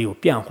是会有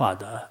变化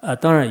的。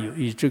当然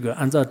有这个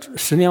按照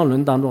十年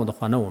论当中的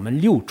话呢，我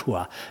们六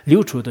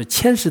处的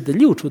前世的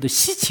六处的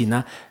习气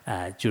呢，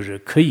就是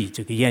可以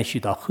这个延续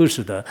到后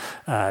世的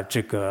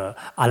这个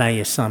阿赖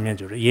耶上面，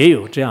就是也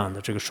有这样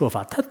的这个说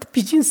法。它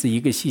毕竟是一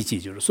个习气，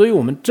就是所以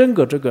我们整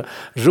个这个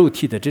肉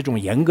体的这种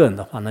眼根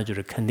的话呢，就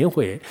是肯定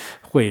会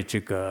这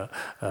个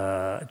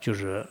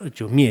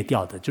就灭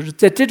掉的。就是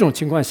在这种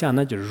情况下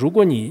呢，就是如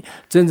果你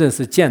真正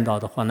是见到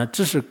的话呢，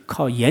只是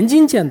靠眼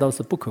睛见到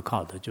是不可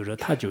靠的，就是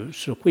它就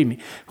是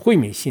毁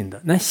灭性的。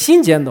那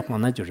心见的话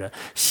呢，就是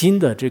心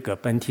的这个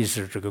本体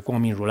是这个光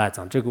明如来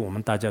藏，这个我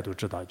们大家都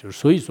知道。就是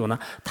所以说呢，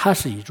它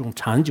是一种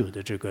长久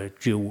的这个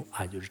觉悟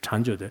啊，就是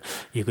长久的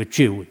一个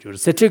觉悟。就是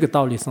在这个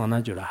道理上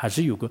呢，就是还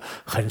是有个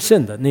很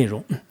深的内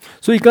容。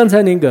所以刚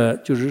才那个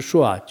就是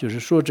说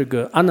这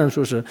个阿难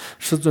说是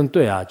世尊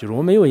对啊，就是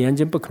我没有眼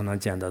睛不可能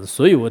见到的，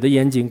所以我的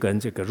眼睛跟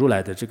这个如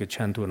来的这个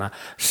全图呢，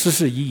事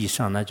实意义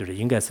上呢，就是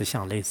应该是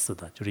相类似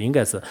的，就是应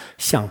该是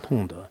相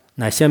通的。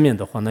那下面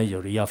的话呢，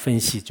就是要分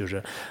析，就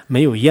是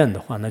没有眼的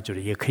话呢，就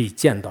是也可以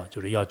见到，就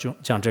是要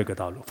讲这个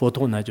道理。佛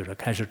陀呢，就是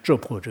开始折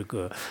破这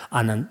个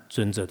阿难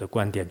尊者的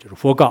观点，就是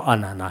佛告阿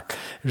难呢，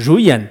如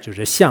眼就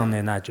是相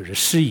内呢，就是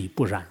实已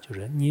不然，就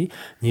是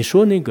你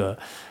说那个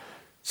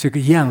这个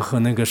眼和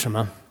那个什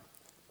么。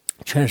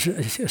全是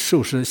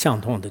受是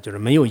相同的，就是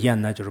没有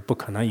眼呢，就是不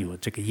可能有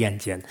这个眼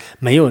见；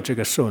没有这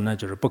个受呢，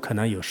就是不可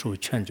能有受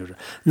权。就是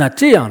那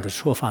这样的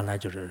说法呢，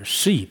就是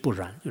实已不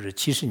然，就是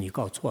其实你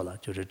搞错了，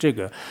就是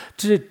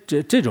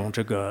这种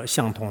这个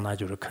相同呢，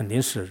就是肯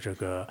定是这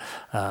个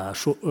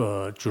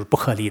就是不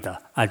合理的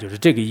啊，就是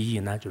这个意义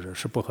呢，就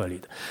是不合理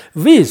的。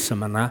为什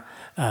么呢？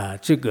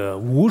这个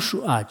无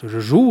数啊，就是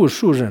如无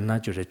数人呢，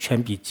就是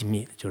全必寂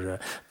灭，就是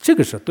这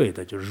个是对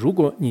的。就是如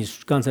果你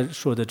刚才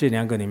说的这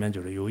两个里面，就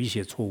是有一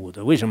些错误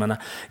的，为什么呢？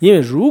因为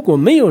如果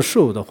没有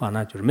受的话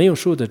呢，就是没有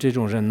受的这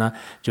种人呢，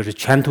就是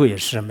全图也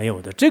是没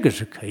有的，这个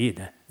是可以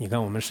的。你看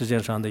我们世界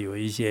上的有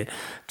一些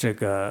这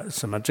个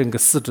什么这个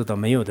四肢都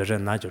没有的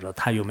人呢，就是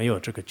他有没有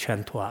这个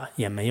全图啊，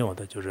也没有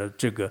的，就是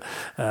这个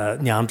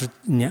两只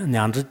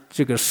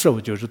这个手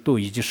就是都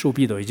以及手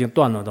臂都已经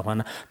断了的话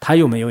呢，他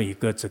有没有一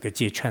个这个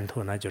接全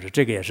图呢？就是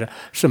这个也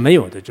是没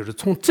有的。就是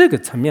从这个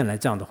层面来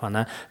讲的话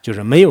呢，就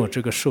是没有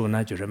这个手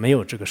呢，就是没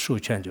有这个授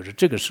权，就是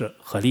这个是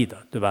合理的，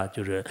对吧？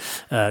就是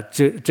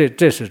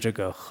这是这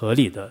个合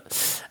理的。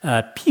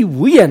必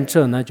无眼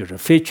者呢，就是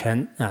非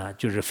全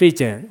就是非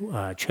见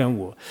全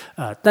无。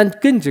但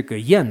跟这个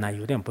眼呢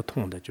有点不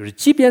同的，就是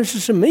即便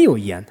是没有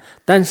眼，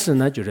但是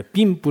呢，就是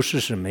并不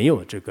是没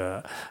有这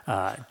个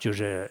就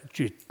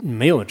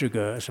没有这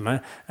个什么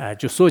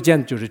就所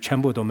见就是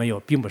全部都没有，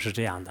并不是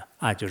这样的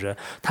啊，就是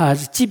它还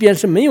是即便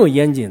是没有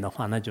眼睛的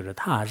话呢，就是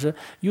它还是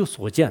有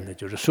所见的，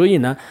就是所以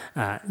呢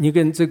你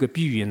跟这个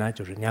比喻呢，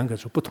就是两个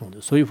是不同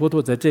的，所以佛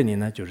陀在这里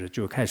呢，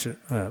就开始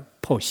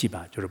剖析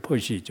吧，就是剖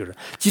析，就是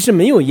即使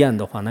没有眼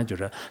的话呢，就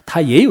是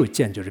它也有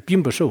见，就是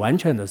并不是完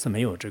全的是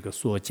没有这个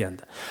所见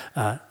的。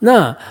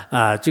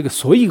这个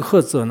所以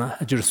何则呢？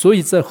就是所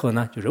以则何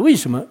呢？就是为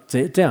什么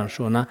这样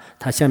说呢？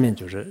他下面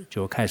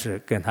就开始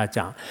跟他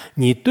讲，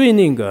你对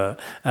那个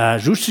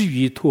如是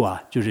于途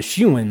啊，就是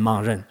询问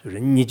盲人，就是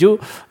你就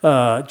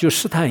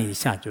试探一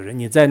下，就是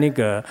你在那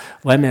个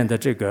外面的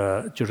这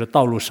个就是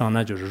道路上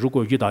呢，就是如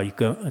果遇到一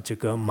个这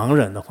个盲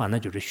人的话，那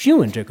就是询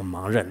问这个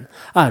盲人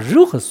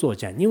如何所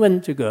见？你问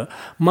这个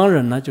盲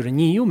人呢，就是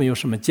你有没有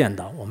什么见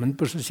到？我们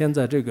不是现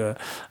在这个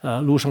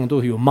路上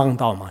都有盲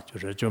道嘛，就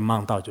是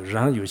盲道，就是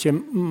然后有些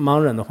盲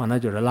人的话，那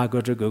就是拉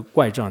个这个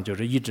怪杖，就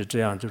是一直这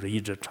样，就是一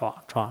直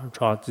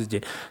歘自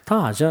己，他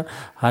好像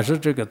还是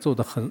这个做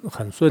的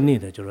很顺利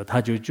的，就是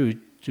他就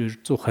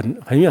走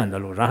很远的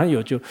路，然后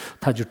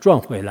他就转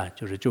回来，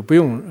就不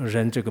用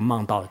人这个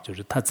盲道，就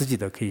是他自己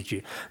的可以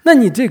去。那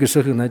你这个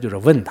时候呢，就是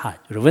问他，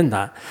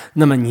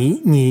那么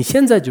你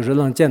现在就是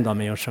能见到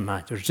没有什么，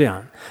就是这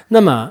样。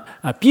那么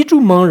逼住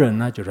盲人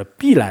呢，就是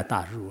必来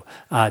大入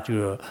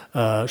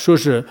说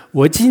是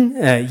我今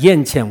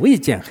眼前未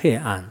见黑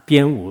暗，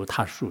边无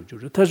他数。就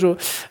是他说，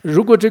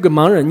如果这个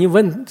盲人，你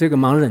问这个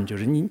盲人，就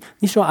是你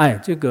说，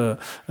这个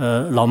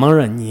老盲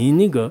人，你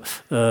那个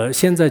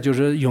现在就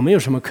是有没有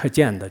什么可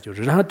见的？就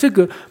是然后这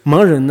个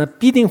盲人呢，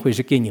必定会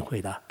是给你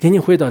回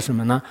答什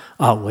么呢？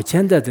我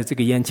现在的这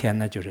个眼前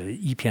呢，就是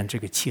一片这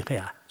个漆黑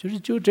啊。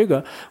就这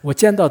个我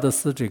见到的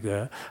是这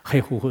个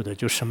黑乎乎的，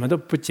就什么都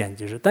不见，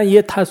就是但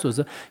他说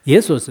是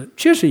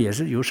确实也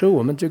是有时候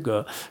我们这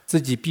个自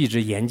己闭着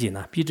眼睛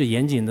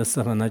的时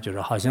候呢，就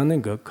是好像那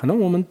个可能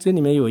我们这里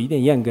面有一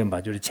点眼根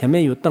吧，就是前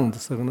面有灯的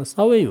时候呢，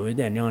稍微有一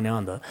点亮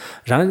亮的，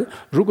然后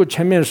如果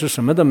前面是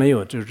什么都没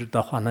有就是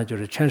的话，那就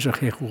是全是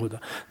黑乎乎的，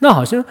那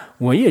好像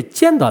我也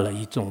见到了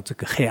一种这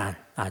个黑暗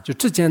啊，就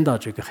只见到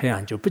这个黑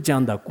暗，就不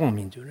见到光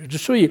明，就是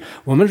所以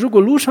我们如果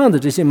路上的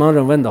这些盲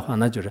人问的话，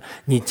那就是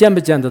你见不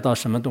见得到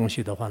什么东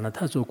西的话，那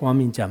他说光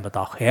明见不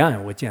到，黑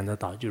暗我见得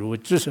到，就是我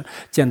只是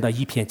见到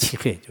一片漆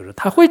黑，就是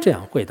他会这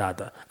样回答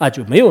的啊，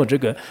就没有这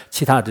个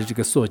其他的这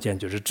个所见，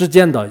就是只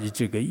见到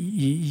这个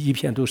一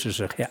片都是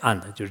黑暗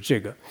的，就是这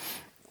个。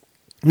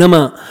那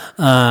么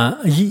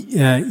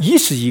一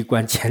是一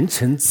观前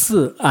尘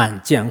自暗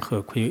见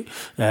和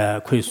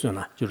亏损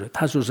呢，就是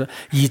他说是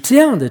以这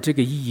样的这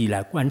个意义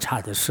来观察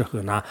的时候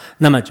呢，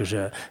那么就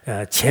是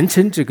前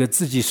尘这个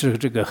自己是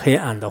这个黑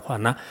暗的话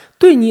呢，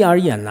对你而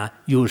言呢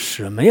有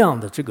什么样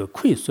的这个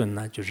亏损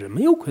呢？就是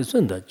没有亏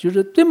损的，就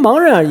是对盲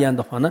人而言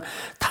的话呢，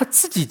他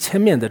自己前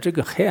面的这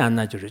个黑暗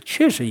呢，就是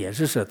确实也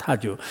是他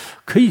就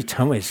可以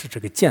成为是这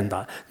个见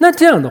到。那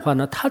这样的话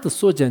呢，他的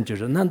所见就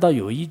是难道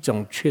有一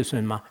种缺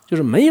损吗？就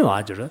是没有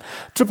啊，就是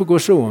只不过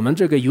是我们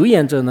这个有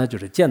眼者呢，就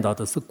是见到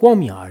的是光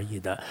明而已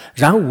的。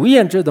然后无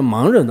眼者的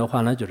盲人的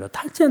话呢，就是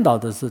他见到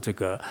的是这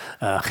个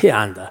黑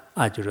暗的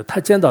啊，就是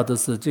他见到的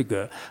是这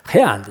个黑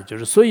暗的，就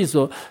是所以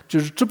说就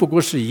是只不过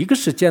是一个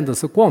是见的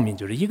是光明，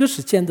就是一个是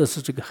见的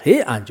是这个黑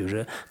暗，就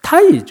是他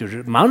也就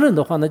是盲人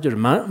的话呢，就是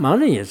盲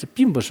人也是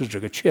并不是这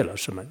个缺了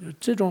什么，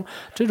这种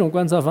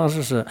观察方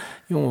式是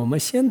用我们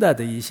现代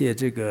的一些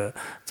这个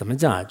怎么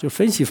讲啊，就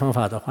分析方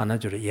法的话呢，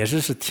就是也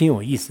是挺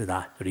有意思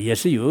的，就是也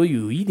是有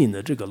一定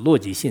的这个逻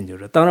辑性，就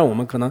是当然我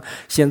们可能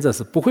现在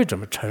是不会这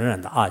么承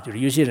认的啊，就是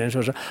有些人说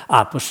是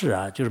啊不是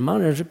啊，就是盲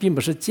人是并不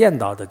是见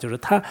到的，就是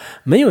他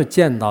没有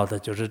见到的，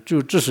就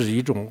这是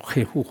一种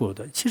黑乎乎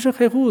的。其实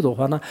黑乎乎的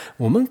话呢，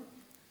我们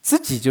自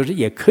己就是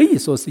也可以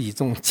说是一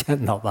种见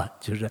到吧，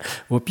就是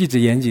我闭着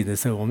眼睛的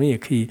时候，我们也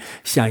可以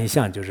想一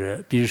想，就是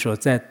比如说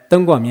在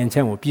灯光面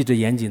前我闭着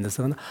眼睛的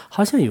时候呢，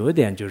好像有一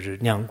点就是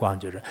亮光，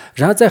就是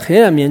然后在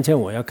黑暗面前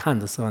我要看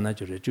的时候呢，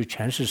就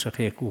全是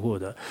黑乎乎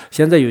的。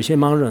现在有些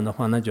盲人的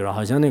话呢，就是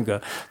好像那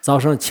个早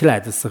上起来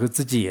的时候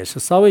自己也是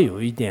稍微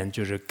有一点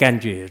就是感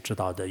觉也知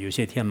道的，有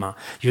些天盲，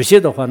有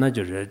些的话呢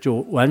就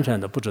完全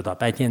的不知道，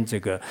白天这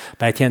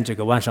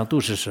个晚上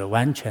都是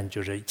完全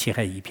就是漆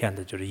黑一片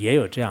的，就是也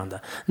有这样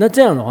的。那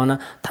这样的话呢，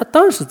他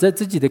当时在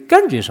自己的感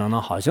觉上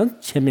呢，好像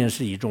前面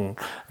是一种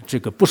这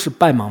个不是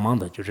白茫茫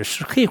的，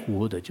是黑乎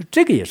乎的，就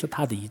这个也是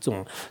他的一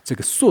种这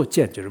个所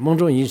见，就是某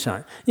种意义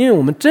上，因为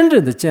我们真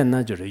正的见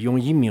呢，就是用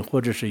一明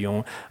或者是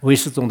用唯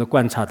识宗的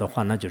观察的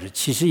话呢，就是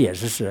其实也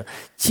是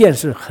见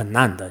是很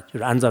难的，就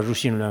是按照入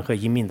性论和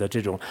一明的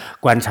这种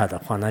观察的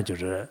话呢，就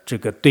是这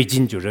个对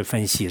境就是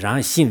分析，然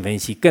后性分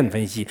析、根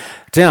分析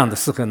这样的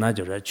时候呢，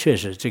就是确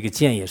实这个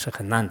见也是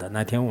很难的。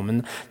那天我们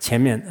前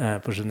面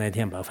不是那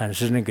天吧，反正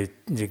是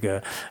这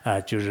个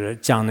就是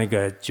讲那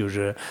个就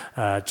是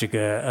这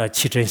个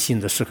气真性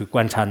的时候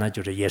观察呢，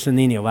就是也是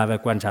内内外外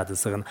观察的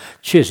时候呢，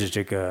确实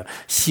这个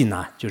性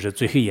呢，就是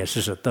最后也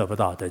是得不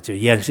到的，就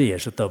也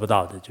是得不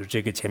到的，就是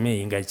这个前面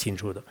应该清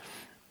楚的。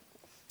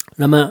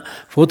那么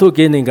佛陀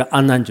给那个阿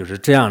难就是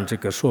这样这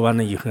个说完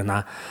了以后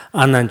呢，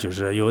阿难就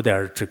是有点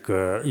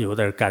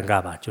尴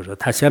尬吧，就是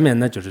他下面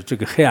呢就是这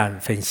个黑暗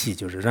分析，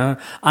就是让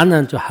阿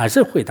难就还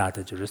是回答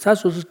的，就是他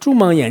说是诸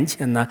盲眼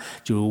前呢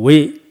就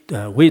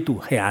唯独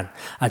黑暗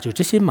啊，就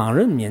这些盲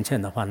人面前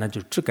的话，那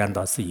就只感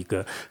到是一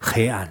个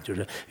黑暗，就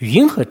是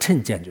云和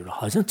尘见，就是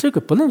好像这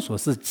个不能说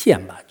是见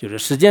吧，就是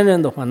实践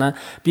人的话呢，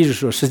比如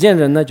说实践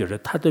人呢，就是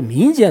他对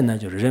民间呢，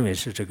就是认为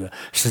是这个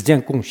实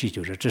践供需，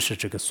就是这是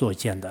这个所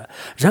见的。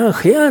然后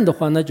黑暗的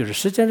话呢，就是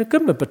实践人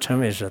根本不承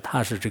认是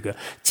他是这个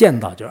见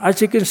到，就是而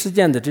且跟实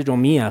践的这种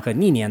名言和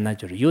逆念呢，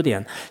就是有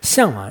点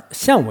相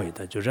违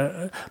的，就是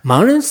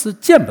盲人是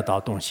见不到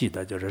东西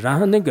的，就是然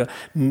后那个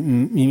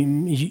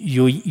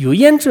有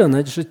眼者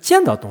呢就是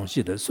见到东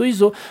西的，所以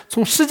说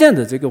从实践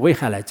的这个危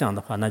害来讲的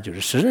话，那就是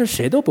实人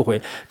谁都不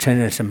会承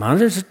认是盲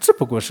人，是只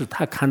不过是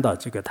他看到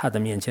这个他的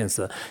面前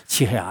是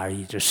漆黑而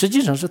已，这实际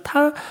上是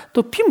他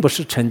都并不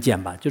是成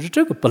见吧，就是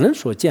这个不能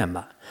说见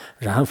吧。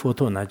然后佛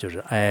陀呢就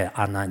是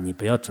阿难你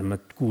不要这么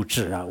固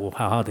执啊，我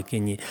好好的给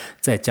你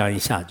再讲一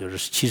下，就是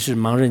其实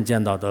盲人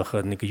见到的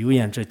和那个有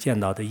眼者见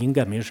到的应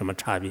该没有什么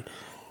差别。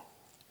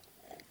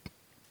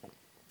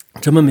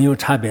怎么没有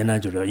差别呢？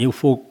就是因为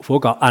佛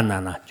告阿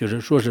难呢，就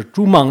是说是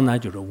诸盲呢，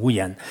就是无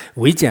眼；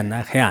唯见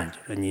呢，黑暗。就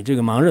是你这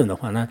个盲人的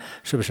话呢，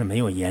是不是没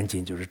有眼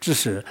睛？就是只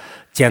是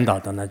见到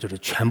的呢，就是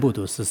全部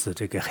都是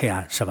这个黑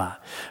暗，是吧？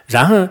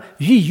然后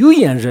与有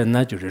眼人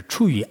呢，就是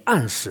处于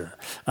暗室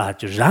啊，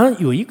就是然后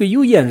有一个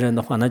有眼人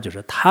的话呢，就是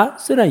他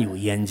虽然有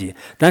眼睛，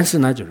但是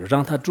呢，就是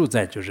让他住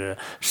在就是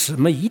什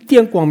么一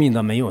点光明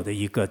都没有的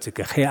一个这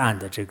个黑暗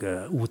的这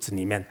个屋子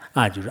里面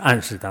啊，就是暗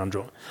室当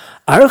中。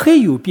而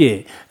黑有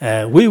别，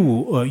唯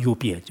无有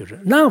别，就是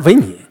那问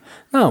你，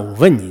那我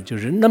问你，就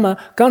是那么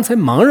刚才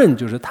盲人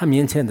就是他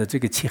面前的这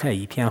个漆黑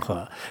一片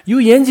和有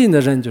眼睛的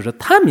人就是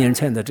他面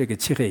前的这个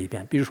漆黑一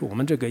片。比如说我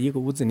们这个一个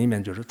屋子里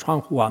面就是窗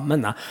户啊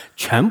门啊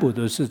全部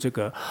都是这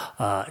个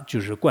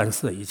就是冠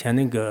色。以前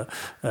那个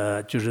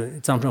就是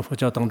藏传佛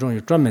教当中有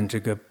专门这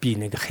个壁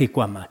那个黑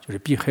冠嘛，就是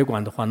壁黑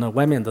冠的话，那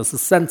外面都是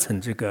三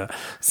层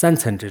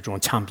这种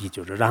墙壁，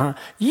就是然后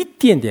一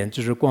点点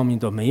就是光明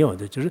都没有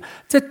的，就是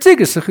在这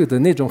个时候的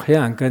那种黑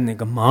暗跟那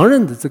个盲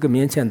人的这个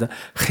面前的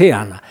黑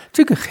暗呢，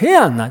这个黑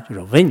暗呢，就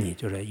是问你，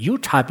就是有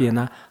差别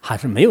呢，还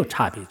是没有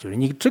差别？就是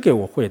你只给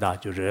我回答，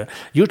就是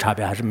有差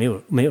别还是没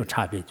有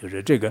差别？就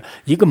是这个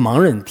一个盲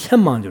人天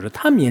盲，就是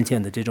他面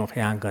前的这种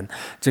黑暗跟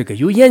这个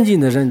有眼睛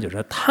的人，就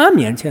是他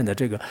面前的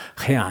这个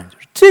黑暗，就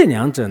是这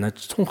两者呢，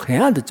从黑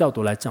暗的角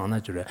度来讲呢，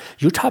就是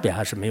有差别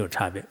还是没有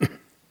差别？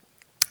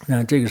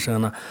那这个时候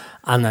呢，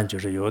阿难就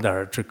是有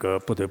点这个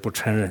不得不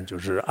承认，就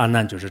是阿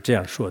难就是这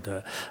样说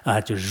的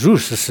就是如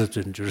是世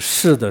尊，就是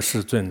是的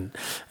世尊，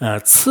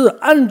此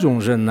暗中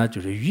人呢，就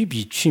是于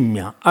彼群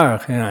妙二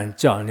黑暗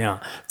较量，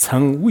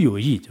曾无有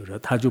异，就是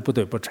他就不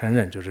得不承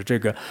认，就是这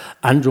个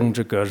暗中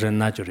这个人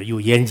呢，就是有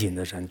眼睛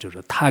的人，就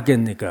是他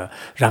跟那个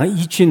然后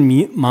一群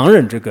盲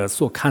人这个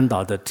所看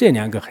到的这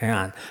两个黑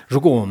暗，如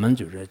果我们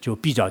就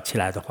比较起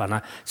来的话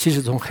呢，其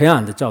实从黑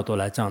暗的角度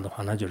来讲的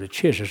话呢，就是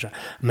确实是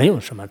没有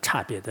什么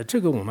差别。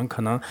这个我们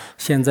可能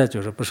现在就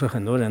是不是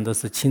很多人都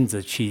是亲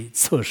自去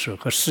测试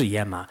和试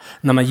验嘛？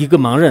那么一个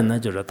盲人呢，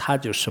就是他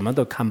就什么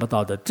都看不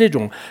到的这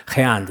种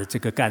黑暗的这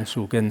个感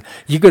受，跟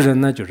一个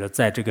人呢，就是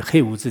在这个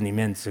黑屋子里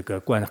面这个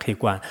观黑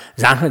观，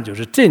然后就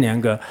是这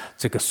两个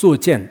这个所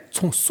见，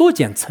从所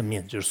见层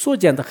面，就是所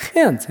见的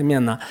黑暗层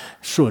面呢，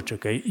说这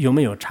个有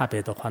没有差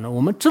别的话呢，我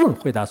们只能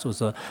回答说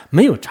是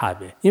没有差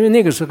别，因为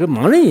那个时候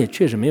盲人也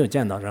确实没有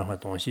见到任何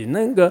东西。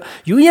那个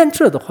有眼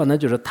者的话呢，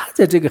就是他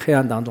在这个黑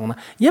暗当中呢，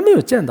也没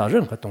有见到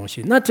任何东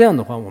西，那这样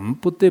的话，我们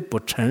不得不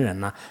承认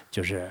呢，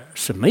就是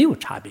没有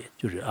差别，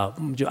就是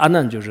就阿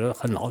难就是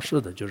很老实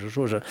的，就是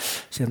说是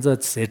现在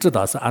谁知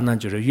道是阿难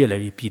就是越来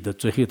越逼的，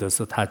最后的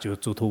是他就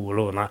走投无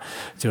路呢，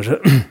就是。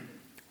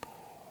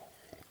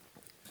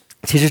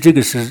其实这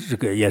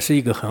个也是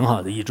一个很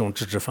好的一种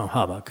治治方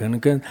法吧，可能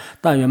跟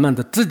大圆满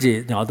的直截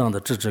了当的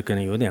治治可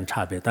能有点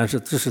差别，但是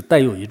这是带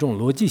有一种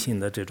逻辑性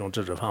的这种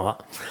治治方法。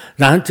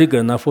然后这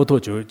个呢，佛陀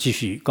就继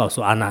续告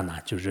诉阿难呢，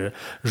就是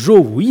若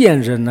无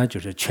眼人呢，就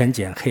是全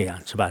见黑暗，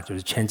是吧？就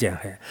是全见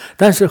黑暗。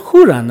但是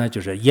忽然呢，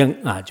就是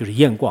就是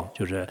眼光，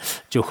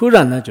就忽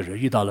然呢，就是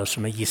遇到了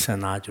什么医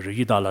生啊，就是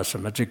遇到了什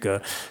么这个，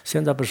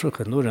现在不是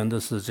很多人都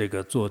是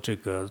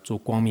做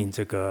光明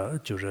这个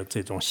就是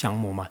这种项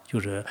目嘛，就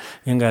是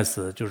应该是。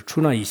就是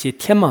除了一些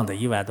天盲的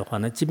以外的话，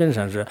那基本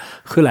上是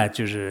后来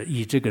就是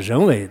以这个人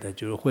为的，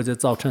就是或者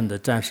造成的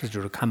暂时就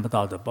是看不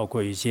到的，包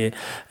括一些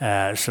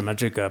什么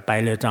这个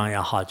白内障也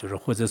好，就是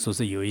或者说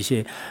是有一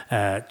些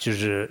就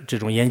是这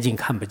种眼睛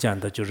看不见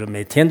的，就是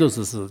每天都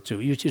是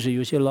就尤其是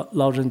有些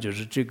老人就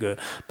是这个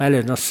白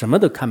内障什么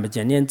都看不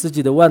见，连自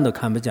己的腕都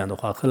看不见的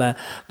话，后来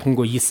通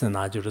过医生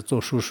啊，就是做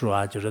手术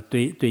啊，就是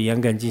对眼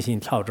根进行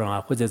调整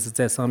啊，或者是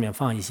在上面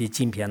放一些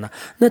镜片呢，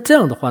那这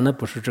样的话，那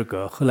不是这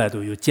个后来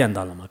都有见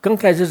到了吗？刚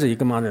开始是一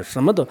个盲人，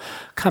什么都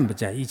看不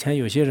见。以前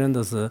有些人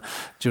都是，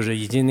就是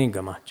已经那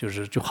个嘛，就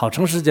好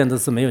长时间都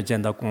是没有见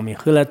到光明。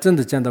后来真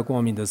的见到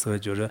光明的时候，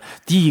就是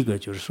第一个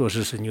就是说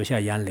是流下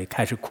眼泪，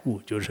开始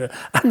哭。就是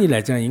按理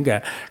来讲应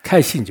该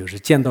开心，就是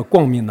见到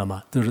光明了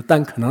嘛。就是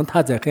但可能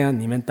他在黑暗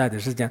里面待的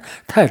时间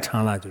太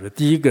长了，就是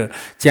第一个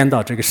见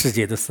到这个世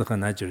界的时候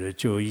呢，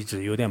就一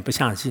直有点不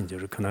相信，就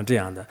是可能这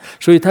样的。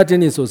所以他这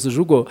里说是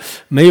如果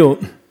没有。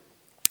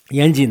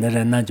严谨的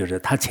人呢，就是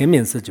他前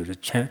面是就是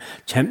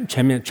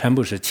前面全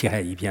部是漆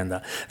黑一片的，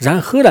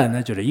然后来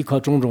呢，就是依靠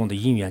种种的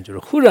因缘，就是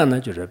忽然呢，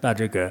就是把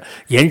这个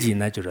严谨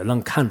呢，就是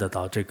能看得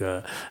到这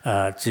个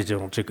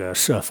这个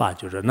设法，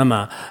就是那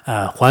么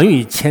环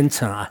宇千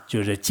层啊，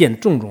就是见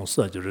种种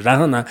色，就是然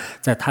后呢，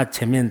在他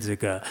前面这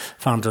个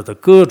放着的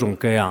各种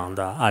各样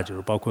的啊，就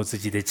是包括自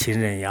己的亲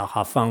人也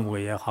好，房屋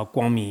也好，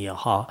光明也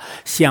好，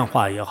鲜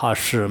花也好，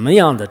什么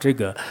样的这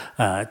个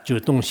就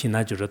东西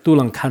呢，就是都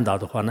能看到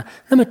的话呢，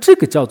那么这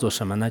个叫做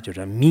什么呢？就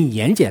是明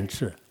眼见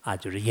智啊，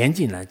就是眼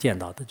睛来见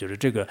到的，就是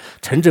这个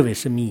称之为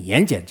是明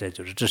眼见智，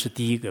就是这是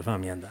第一个方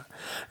面的。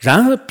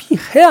然后比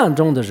黑暗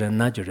中的人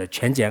呢，就是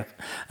全见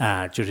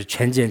就是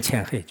全见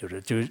浅黑，就是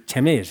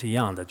前面也是一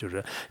样的，就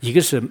是一个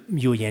是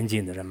有眼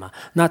睛的人嘛，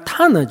那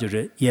他呢就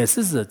是也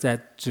是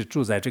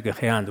住在这个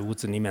黑暗的屋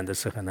子里面的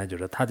时候呢，就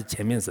是他的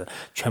前面是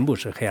全部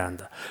是黑暗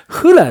的。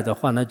后来的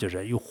话呢，就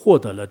是又获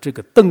得了这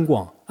个灯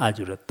光啊，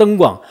就是灯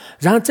光。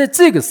然后在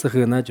这个时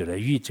候呢，就是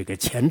与这个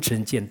前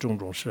尘见种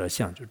种色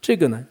相，就这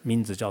个呢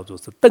名字叫做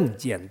是瞪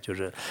见，就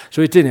是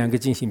所以这两个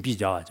进行比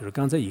较啊，就是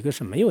刚才一个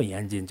是没有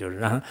眼睛，就是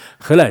然后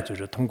后来就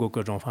是通过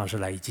各种方式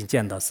来已经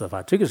见到色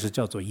法，这个是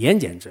叫做眼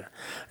见者。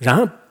然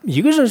后一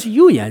个人是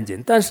有眼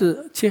睛，但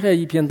是切开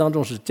一片当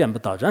中是见不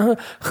到。然后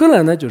后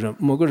来呢，就是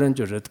某个人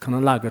就是可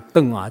能拿个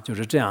灯啊，就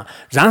是这样，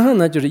然后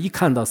呢就是一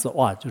看到是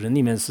哇，就是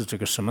里面是这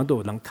个什么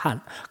都能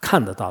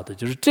看得到的，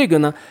就是这个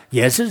呢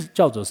也是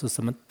叫做是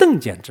什么瞪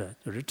见者，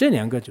就是这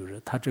两个就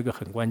是它这个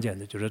很关键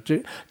的，就是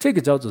这个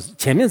叫做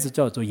前面是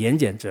叫做眼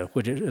见者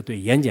或者是对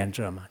眼见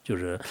者嘛，就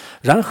是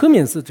然后后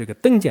面是这个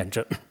瞪见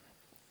者。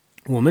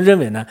我们认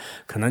为呢，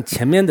可能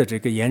前面的这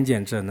个眼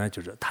见者呢，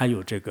就是他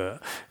有这个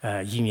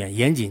因缘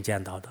眼睛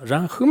见到的，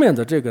然后后面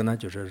的这个呢，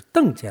就是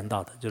瞪见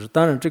到的。就是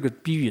当然这个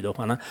比喻的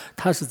话呢，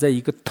它是在一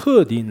个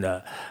特定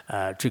的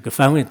这个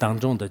范围当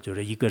中的，就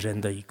是一个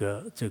人的一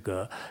个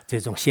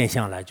这种现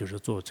象来就是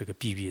做这个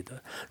比喻的。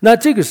那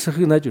这个时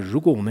候呢，就是如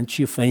果我们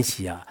去分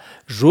析啊，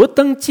若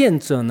瞪见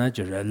者呢，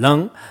就是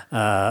能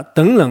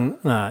灯能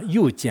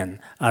又见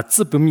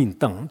自不明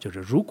灯，就是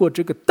如果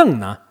这个灯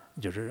呢。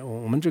就是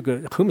我们这个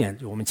后面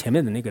我们前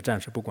面的那个暂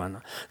时不管了。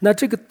那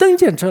这个灯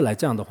见者来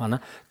讲的话呢，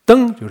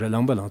灯就是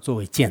能不能作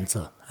为见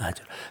者啊？就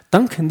是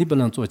灯肯定不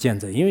能做见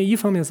者，因为一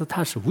方面是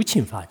它是无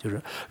情法，就是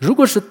如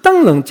果是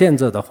灯能见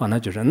者的话呢，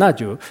就是那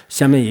就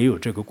下面也有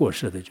这个过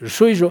失的，就是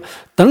所以说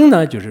灯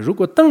呢，就是如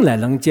果灯来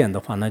能见的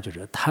话呢，就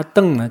是它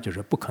灯呢就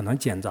是不可能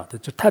见到的，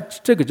就它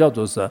这个叫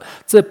做是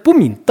这不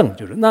明灯，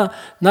就是那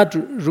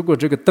如果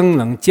这个灯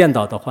能见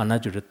到的话，那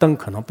就是灯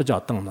可能不叫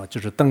灯了，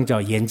就是灯叫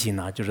眼睛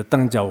啊，就是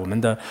灯叫我们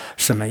的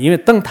什么？因为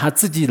灯它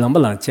自己能不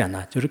能见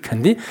呢？就是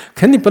肯定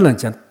不能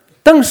见。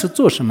灯是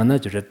做什么呢？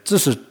就是只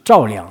是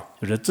照亮，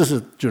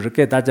就是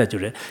给大家就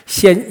是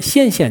显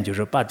现，就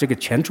是把这个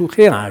全除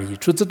黑暗而已。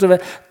除此之外，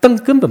灯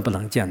根本不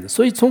能见的。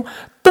所以从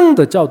灯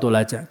的角度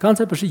来讲，刚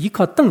才不是依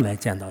靠灯来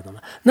见到的吗？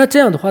那这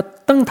样的话，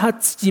灯它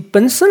自己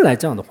本身来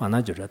讲的话，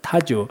那就是它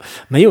就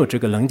没有这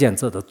个能见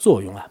者的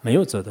作用啊，没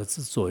有这的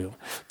作用。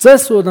再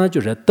说呢，就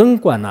是灯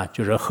观呢，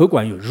就是何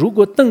观有。如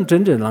果灯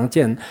真正能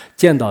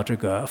见到这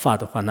个法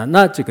的话呢，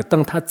那这个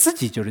灯它自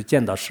己就是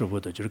见到事物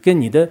的，就是跟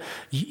你的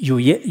有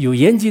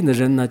眼睛的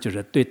人呢，就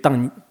是对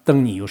灯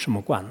你有什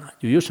么关呢？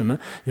就有什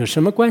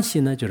么关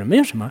系呢？就是没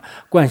有什么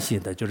关系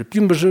的，就是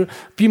并不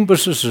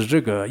是这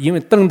个因为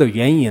灯的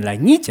原因来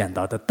你见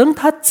到的，灯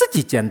它自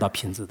己见到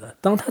瓶子的，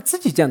灯它自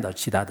己见到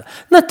其他的，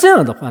那这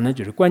样的话呢，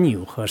就是关你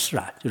有何事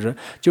啊？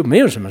就没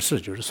有什么事，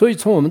就是所以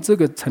从我们这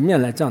个层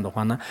面来讲的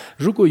话呢，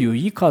如果有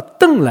依靠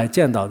灯来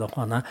见到的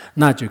话呢，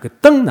那这个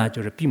灯呢，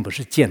就是并不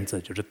是见者，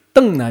就是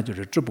灯呢，就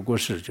是只不过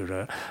是就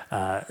是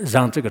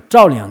让这个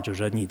照亮，就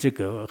是你这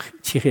个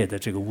漆黑的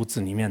这个屋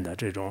子里面的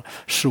这种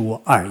事物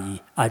而已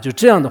啊。就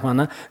这样的话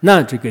呢，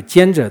那这个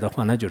见者的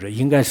话呢，就是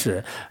应该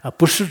是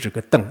不是这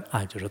个灯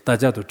啊，就是大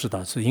家都知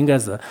道是应该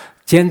是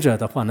见者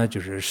的话呢，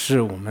就是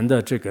我们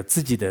的这个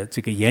自己的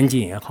这个眼睛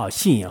也好，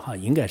心也好，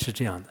应该是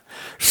这样的。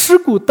是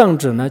故当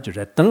者呢，就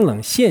是灯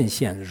能现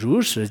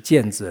如实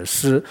见者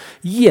是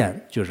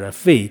眼，就是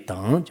非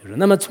灯，就是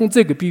那么从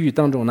这个比喻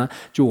当中呢，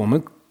就我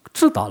们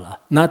知道了，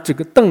那这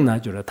个灯呢，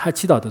就是它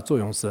起到的作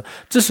用是，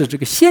只是这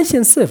个显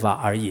现色法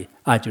而已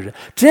啊。就是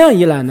这样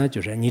一来呢，就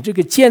是你这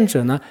个见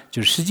者呢，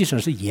就实际上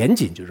是眼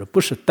睛，就是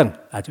不是灯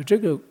啊。就这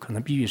个可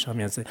能比喻上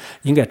面是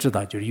应该知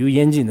道，就是有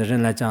眼睛的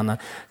人来讲呢，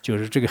就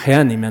是这个黑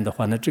暗里面的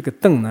话呢，这个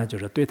灯呢，就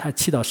是对它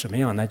起到什么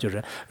样呢？就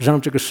是让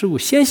这个事物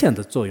显现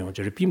的作用，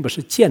就是并不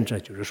是见者，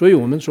就是所以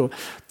我们说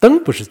灯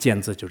不是见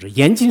者，就是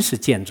眼睛是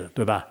见者，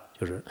对吧？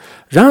就是，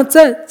然后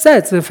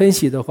再次分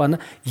析的话呢，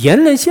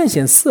言能显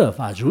现色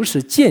法，如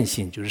是见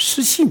性，就是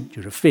实性，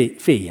就是非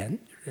言。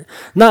就是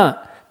那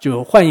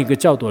就换一个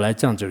角度来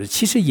讲，就是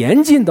其实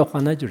眼睛的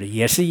话呢，就是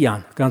也是一样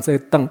的，刚才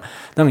灯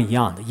一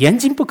样的，眼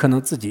睛不可能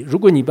自己。如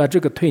果你把这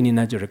个推理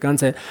呢，就是刚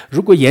才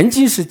如果眼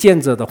睛是见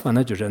者的话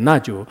呢，就是那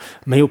就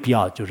没有必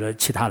要就是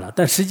其他了。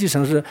但实际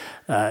上是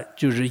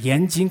就是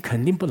眼睛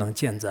肯定不能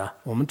见者。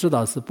我们知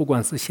道是不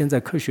管是现在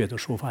科学的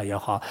说法也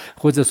好，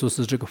或者说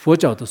是这个佛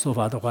教的说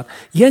法的话，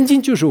眼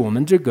睛就是我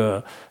们这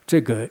个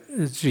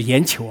是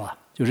眼球啊。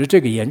就是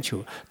这个眼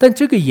球，但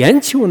这个眼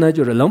球呢，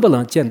就是能不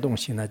能见东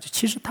西呢？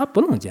其实它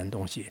不能见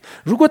东西。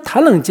如果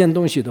它能见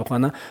东西的话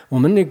呢，我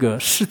们那个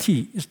尸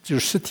体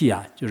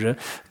啊，就是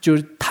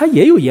它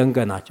也有眼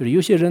根啊。就是有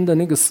些人的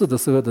那个死的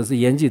时候的是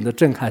眼睛都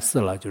睁开死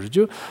了，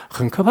就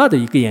很可怕的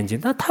一个眼睛。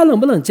但它能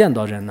不能见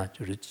到人呢？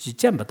就是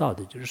见不到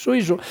的。就是所以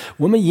说，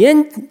我们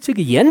这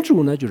个眼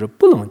珠呢，就是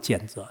不能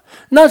见者。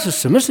那是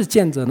什么是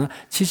见者呢？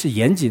其实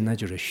眼睛呢，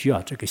就是需要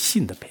这个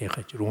性的配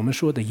合，就是我们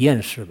说的眼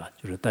识吧。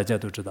就是大家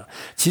都知道，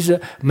其实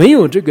没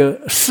有这个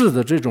视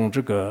的这种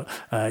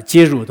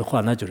介入的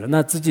话，那就是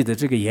那自己的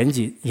这个眼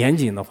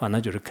睛的话，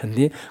那就是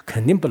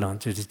肯定不能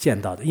就是见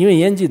到的。因为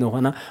眼睛的话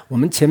呢，我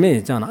们前面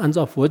也讲了，按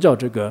照佛教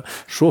这个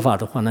说法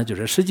的话呢，就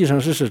是实际上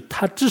是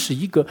它只是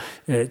一个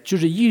就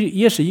是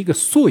也是一个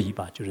所依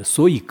吧，就是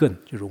所依根，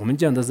就是我们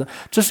讲的是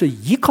这是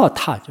依靠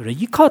它，就是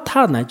依靠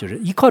它呢，就是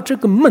依靠这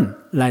个门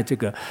来这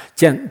个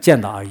见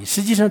到而已。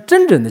实际上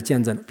真正的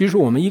见证，比如说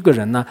我们一个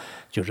人呢，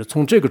就是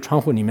从这个窗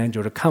户里面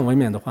就是看外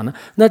面的话呢，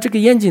那这个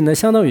眼睛呢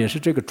相当于也是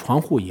这个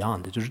窗户一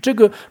样的，就是这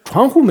个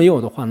窗户没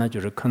有的话呢，就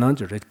是可能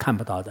就是看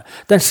不到的。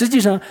但实际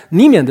上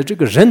里面的这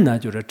个人呢，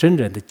就是真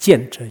正的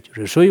见证，就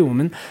是所以我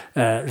们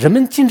人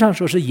们经常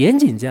说是眼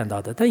睛见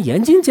到的，但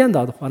眼睛见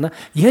到的话呢，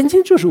眼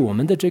睛就是我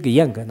们的这个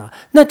眼根啊。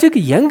那这个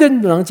眼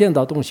根能见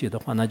到东西的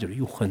话呢，就是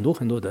有很多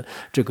很多的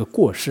这个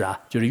过失啊，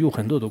就是有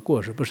很多的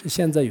过失。不是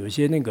现在有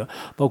些那个，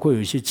包括有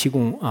一些气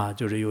功啊，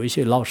就是有一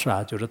些老师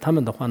啊，就是他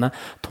们的话呢，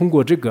通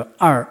过这个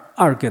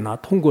二根啊，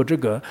通过这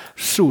个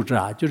数字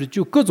啊，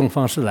就各种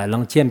方式来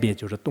能鉴别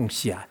就是东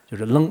西啊，就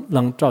是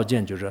能照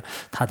见就是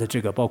它的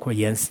这个包括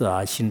颜色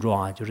啊、形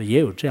状啊，就是也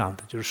有这样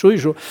的。就是所以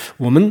说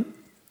我们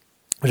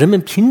人们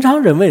平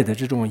常认为的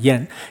这种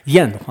眼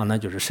的话呢，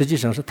就是实际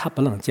上是它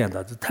不能见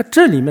到的。它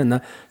这里面呢，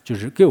就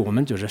是给我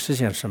们就是实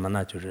现什么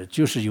呢？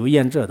就是有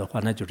眼者的话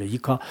呢，就是依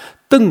靠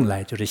灯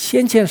来，就是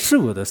显现事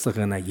物的时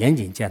候呢，眼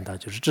睛见到，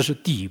就是这是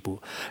第一步。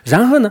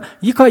然后呢，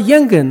依靠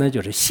眼根呢，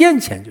就是显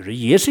现，就是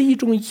也是一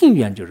种因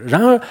缘，就是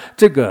然后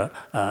这个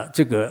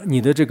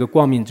你的这个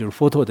光明，就是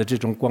佛陀的这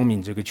种光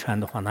明这个圈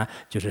的话呢，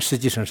就是实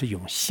际上是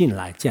用心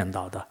来见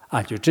到的啊。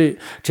就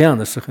这样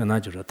的时候呢，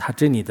就是它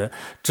这里的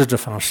知识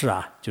方式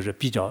啊，就是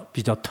比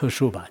较特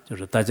殊吧，就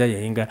是大家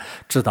也应该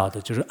知道的，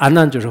就是阿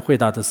难就是回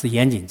答的是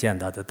眼睛见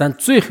到的，但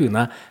最后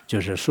呢，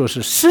就是说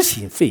是实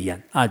心非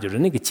眼啊，就是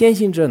那个见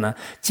信者呢，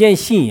见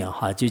信仰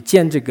哈，就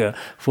见这个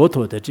佛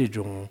陀的这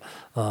种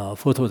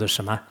佛陀的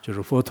什么，就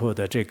是佛陀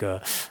的这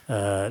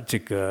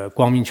个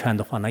光明圈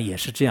的话呢，也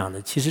是这样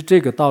的。其实这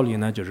个道理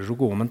呢，就是如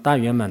果我们大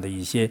圆满的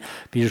一些，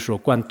比如说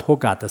观托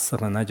嘎的时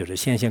候呢，就是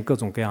显现各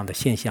种各样的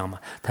现象嘛。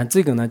但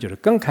这个呢，就是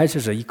刚开始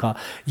是依靠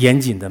严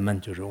谨的门，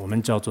就是我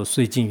们叫做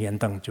绥靖圆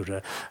灯，就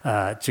是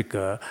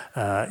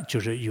就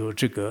是有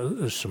这个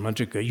什么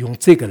这个用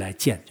这个来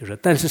见，就是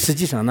但是实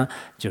际上呢，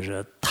就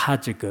是它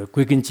这个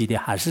归根结底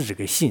还是这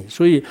个信，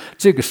所以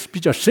这个是比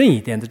较深一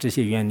点的这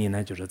些原理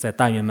呢，就是在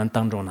大圆满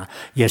当中呢。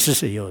也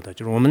是有的，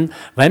就是我们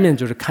外面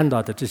就是看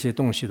到的这些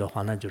东西的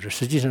话呢，就是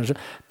实际上是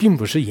并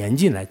不是眼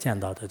睛来见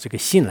到的，这个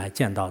心来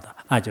见到的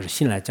啊，就是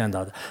心来见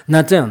到的。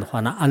那这样的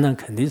话呢，阿难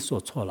肯定说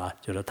错了，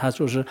就是他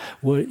说是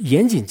我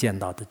眼睛见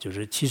到的，就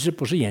是其实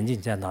不是眼睛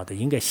见到的，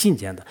应该心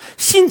见的。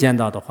心见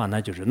到的话呢，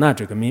就是那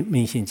这个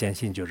明心见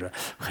性就是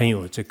很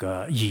有这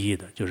个意义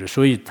的，就是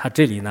所以他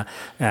这里呢，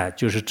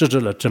就是制止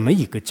了这么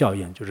一个教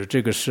言，就是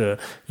这个是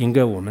应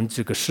该我们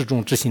这个释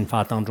众之心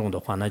法当中的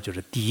话呢，就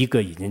是第一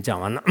个已经讲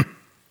完了。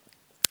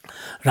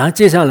然后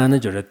接下来呢，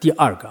就是第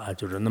二个啊，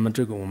就是那么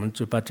这个我们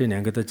就把这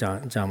两个都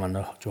讲完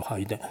了就好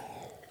一点。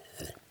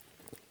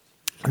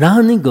然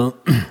后那个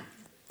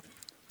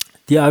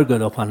第二个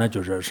的话呢，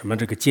就是什么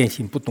这个见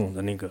性不动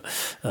的那个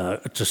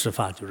知识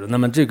法，就是那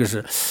么这个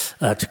是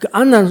这个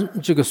阿难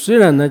这个虽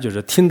然呢就是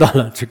听到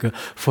了这个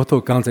佛陀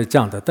刚才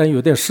讲的，但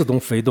有点似懂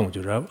非懂，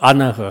就是阿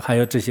难和还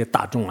有这些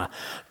大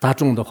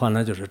众的话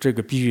呢，就是这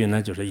个比喻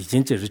呢，就是已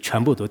经就是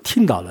全部都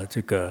听到了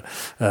这个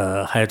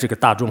还有这个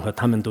大众和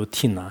他们都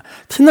听了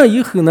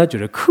以后呢，就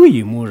是口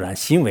以木然，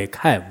心为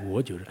开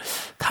悟，就是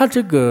他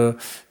这个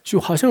就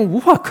好像无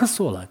话可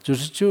说了，就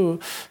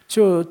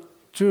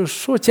是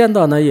说见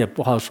到呢也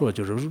不好说，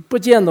就是不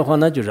见的话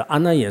呢，就是阿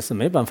难也是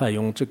没办法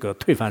用这个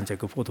推翻这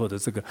个佛陀的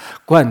这个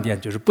观点，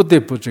就是不得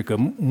不这个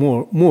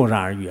默然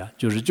而语啊，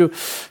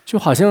就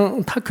好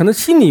像他可能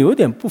心里有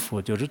点不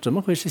服，就是怎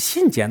么会是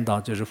心见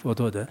到就是佛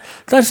陀的，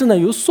但是呢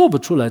又说不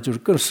出来，就是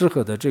更适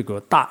合的这个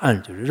答案，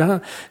就是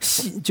让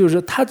就是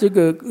他这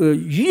个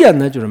语言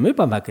呢，就是没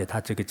办法给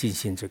他这个进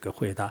行这个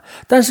回答，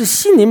但是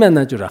心里面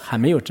呢，就是还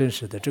没有真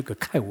实的这个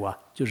开悟啊。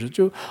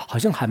就好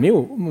像还没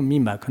有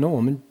明白，可能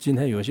我们今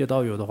天有些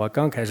道友的话，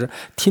刚开始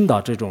听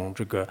到这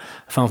个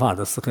方法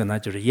的时候呢，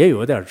就是也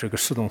有点这个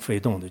似懂非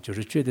懂的，就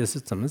是觉得是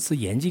怎么是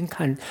眼睛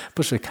看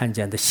不是看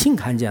见的，心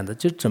看见的，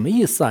就怎么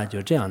意思啊？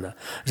就这样的。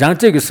然后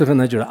这个时候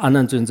呢，就是阿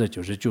难尊者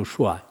就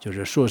说啊，就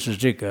是说是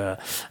这个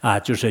啊，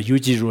就是有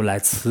记如来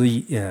慈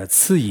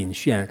引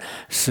宣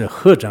是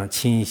合掌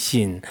亲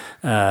信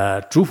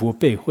诸佛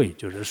背会，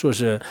就是说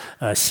是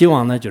希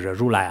望呢，就是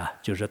如来啊，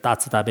就是大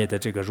慈大悲的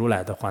这个如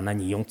来的话，那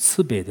你用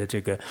慈悲的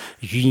这个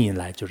语音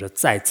来，就是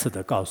再次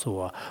的告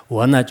诉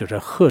我呢就是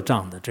合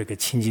掌的这个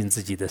亲近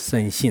自己的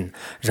身心，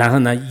然后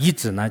呢一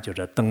直呢就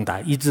是等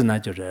待，一直呢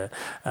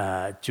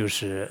就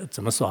是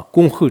怎么说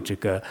恭候这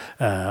个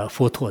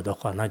佛陀的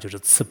话，那就是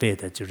慈悲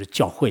的，就是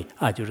教诲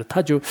啊，就是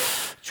他就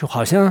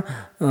好像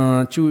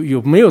就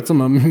有没有这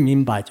么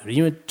明白，就是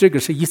因为这个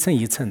是一层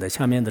一层的，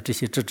下面的这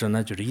些智者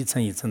呢就是一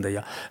层一层的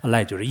要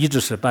来，就是一直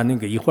是把那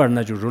个一会儿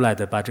呢就如来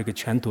的把这个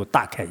拳头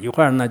打开，一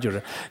会儿呢就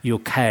是又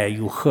开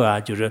又合啊，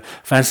就是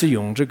凡是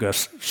用这个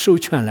授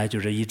权来就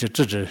是一直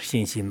制止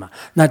信心嘛。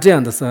那这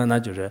样的时候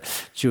呢，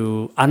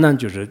就阿难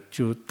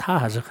就他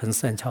还是很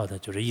善巧的，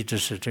就是一直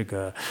是这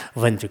个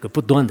问这个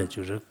不断的，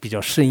就是比较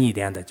深一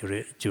点的，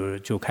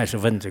就开始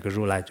问这个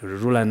如来，就是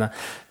如来呢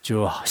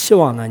就希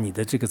望呢你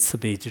的这个慈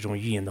悲这种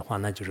语言的话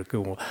呢，就是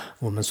跟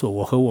我们说，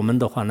我和我们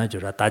的话呢，就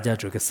是大家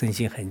这个身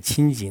心很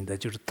亲近的，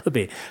就是特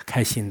别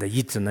开心的，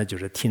一直呢就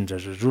是听着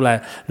是如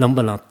来能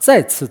不能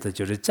再次的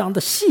就是讲的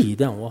细一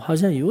点，我好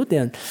像有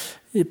点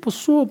也不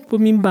说不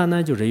明白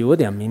呢，就是有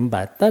点明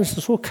白，但是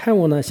说开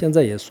悟呢现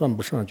在也算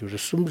不上，就是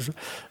是不是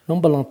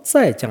能不能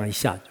再讲一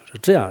下，就是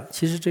这样。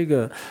其实这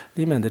个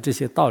里面的这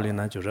些道理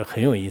呢就是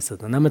很有意思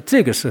的。那么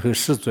这个时候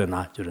世尊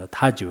呢就是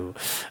他就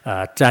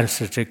展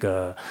示这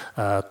个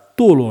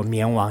堕落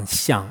灭亡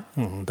相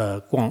的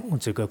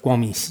光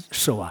明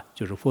寿啊，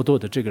就是佛陀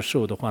的这个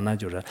寿的话呢，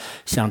就是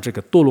像这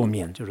个堕落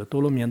面，就是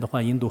堕落面的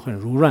话，印度很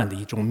柔软的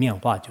一种面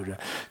化，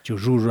就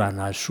柔软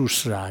啊、舒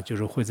适啊，就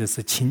是或者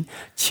是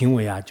轻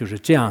微啊，就是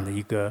这样的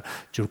一个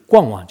就是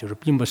光望，就是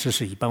并不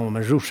是一般我们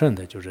入圣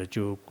的，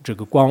就这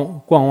个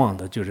光望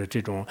的，就是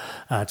这种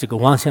这个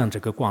望向这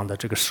个光的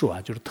这个寿啊，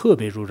就是特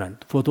别柔软。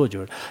佛陀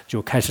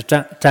就开始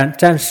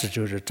展示，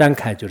就是展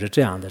开就是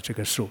这样的这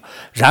个寿，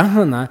然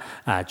后呢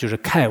就是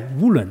开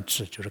无论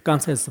智，就是刚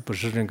才是不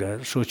是那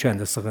个授权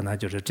的时候呢，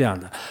就是这样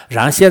的。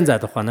然后现在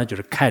的话呢，就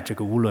是开这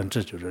个无论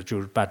智，就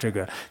是把这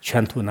个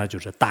全图呢就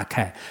是打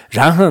开，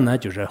然后呢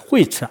就是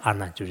会持阿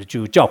难，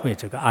就教会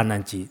这个阿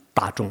难及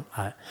大众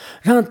啊。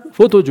然后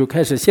佛陀就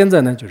开始现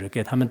在呢就是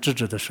给他们制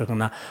止的时候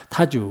呢，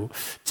他就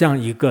讲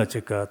一个这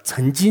个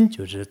曾经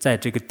就是在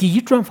这个第一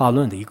转法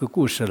论的一个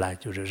故事来，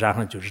就是然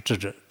后就是制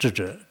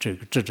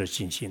止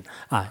信心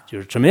啊，就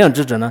是怎么样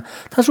制止呢？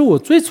他说我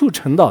最初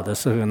成道的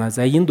时候呢，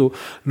在印度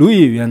鹿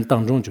野园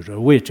当中，就是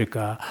为这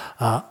个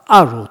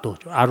阿若多，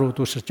就阿若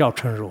多是叫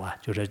称如啊，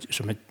就是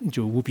什么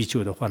就无比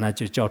丘的话呢，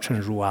就叫称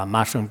如啊，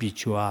麻生比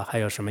丘啊，还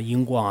有什么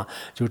英光啊，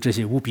就这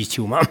些无比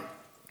丘嘛。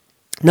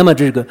那么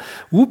这个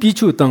无比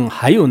丘等，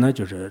还有呢，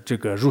就是这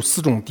个入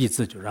四众弟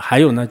子，就是还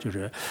有呢，就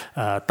是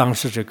当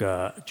时这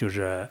个就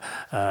是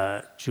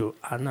就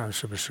阿难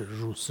是不是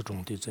入四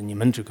众弟子？你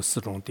们这个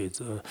四众弟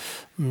子，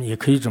也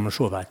可以这么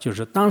说吧。就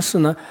是当时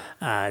呢，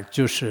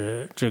就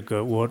是这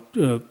个我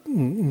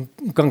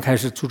刚开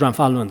始初转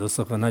法论的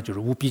时候呢，就是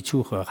无比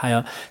丘和还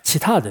有其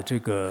他的这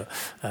个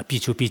比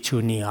丘、比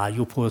丘尼啊、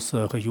优婆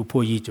塞和优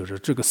婆夷，就是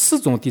这个四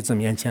众弟子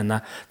面前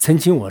呢，曾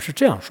经我是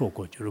这样说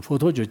过，就是佛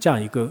陀就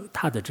讲一个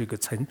他的这个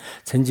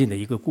曾经的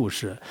一个故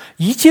事，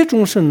一切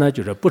众生呢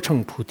就是不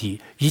成菩提，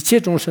一切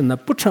众生呢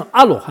不成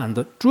阿罗汉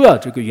的主要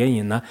这个原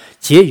因呢，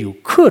皆由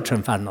客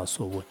尘烦恼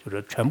所误，就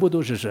是全部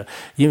都是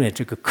因为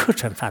这个客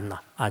尘烦恼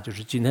啊，就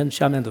是今天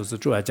下面都是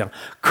主要讲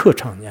客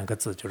尘两个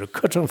字，就是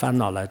客尘烦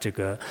恼来这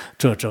个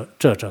遮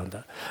证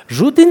的。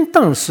如定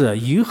当时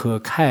于何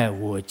开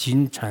我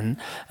今成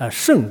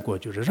胜过，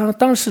就是让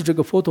当时这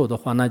个佛陀的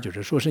话呢，就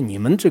是说是你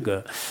们这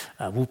个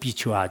无比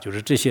丘啊，就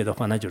是这些的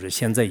话呢，就是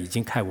现在已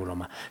经开悟了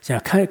嘛，现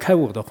在开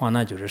悟的话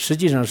呢，就是实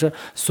际上是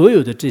所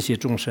有的这些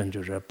众生，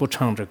就是不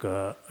成这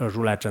个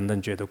如来真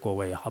等觉的果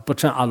位也好，不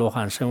成阿罗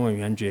汉声闻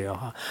缘觉也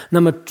好，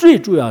那么最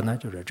主要呢，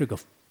就是这个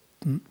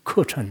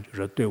课程，就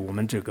是对我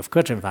们这个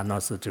课程烦恼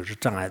是就是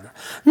障碍的。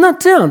那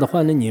这样的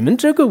话呢，你们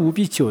这个无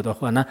比丘的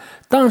话呢，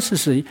当时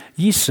是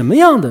以什么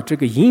样的这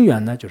个因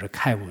缘呢？就是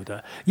开悟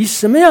的。以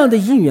什么样的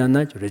因缘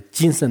呢？就是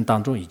今生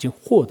当中已经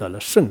获得了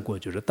圣果。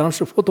就是当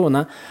时佛陀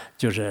呢，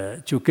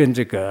就跟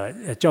这个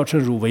教称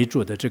如为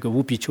主的这个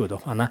无比丘的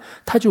话呢，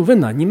他就问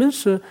了：你们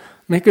是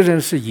每个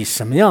人是以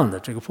什么样的？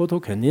这个佛陀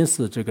肯定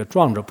是这个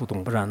壮着不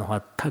动，不然的话，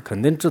他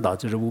肯定知道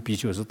就是无比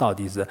丘是到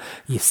底是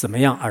以什么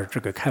样而这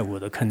个开悟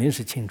的，肯定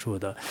是清楚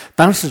的。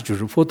当时就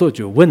是佛陀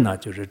就问了，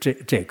就是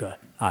这个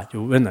啊，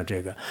就问了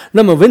这个。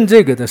那么问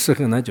这个的时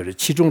候呢，就是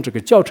其中这个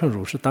教称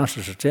如是当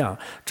时是这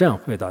样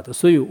回答的。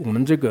所以我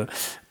们这个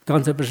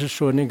刚才不是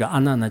说那个阿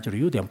难呢，就是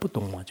有点不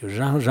懂嘛，就是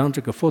让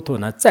这个佛陀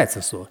呢再次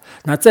说。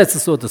那再次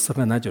说的时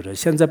候呢，就是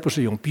现在不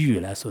是用比喻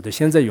来说的，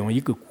现在用一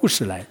个故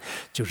事来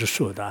就是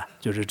说的，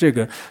就是这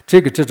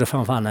个智者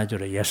方法呢，就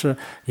是也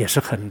是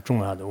很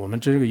重要的。我们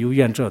这个有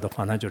缘者的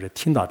话呢，就是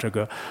听到这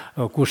个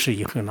故事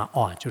以后呢，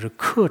就是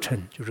课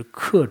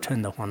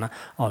程的话呢，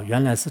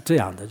原来是这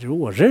样的，就是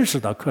我认识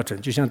到课程，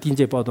就像定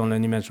界宝动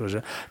论里面说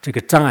是这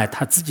个障碍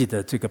他自己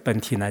的这个本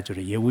体呢，就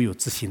是也无有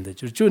自信的，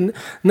就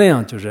那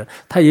样，就是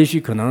他也许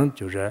可能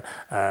就是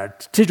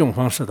这种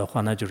方式的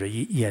话呢，就是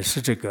也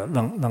是这个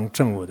能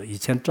证悟的。以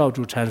前赵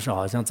州禅师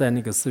好像在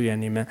那个寺院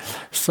里面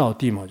扫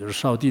地嘛，就是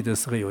扫地的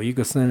时候有一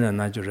个僧人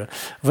呢，就是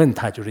问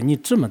他，就是你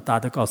这么大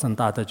的高僧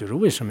大德，就是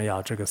为什么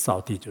要这个扫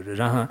地？就是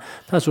然后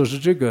他说是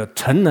这个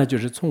尘呢，就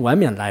是从外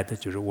面来的，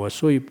就是我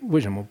所以为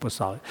什么不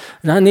扫？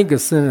然后那个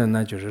僧人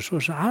呢，就是说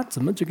是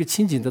怎么这个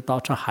清净的道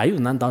场还有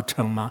难道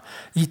尘吗？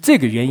以这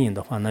个原因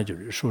的话呢，就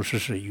是说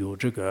是有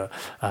这个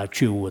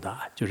觉悟的，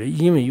就是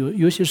因为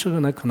有些时候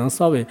呢，可能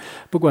稍微微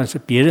不管是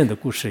别人的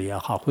故事也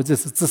好，或者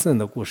是自身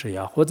的故事也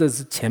好，或者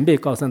是前辈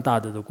高僧大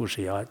德的故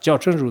事也好，较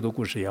真如的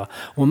故事也好，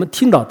我们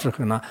听到之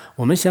后呢，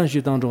我们相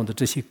续当中的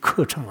这些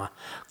课程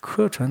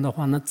的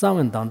话呢，藏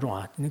文当中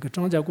啊，那个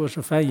张家国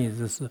师翻译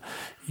的是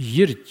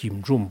一日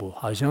金中部，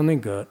好像那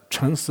个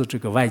称是这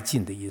个外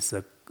境的意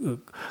思。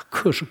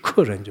客是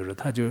客人，就是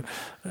他就，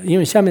因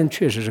为下面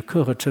确实是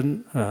客和称，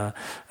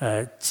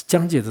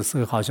讲解的时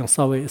候好像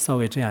稍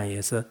微这样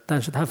也是，但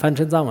是他翻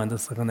成藏文的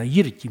时候呢，一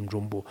日金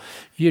中部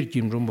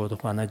的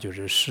话呢，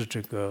是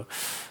这个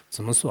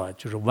怎么说啊？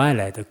就是外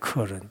来的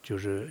客人，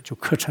就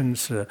客称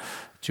是，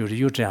就是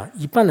有这样。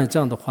一般来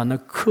讲的话呢，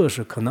客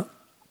是可能。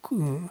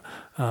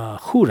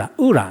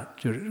偶然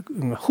就是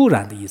偶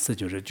然的意思，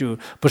就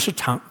不是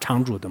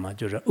常住的嘛，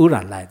就是偶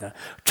然来的。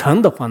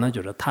成的话呢，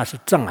就是它是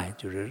障碍，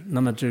就是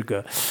那么这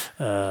个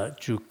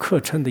就课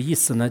程的意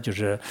思呢，就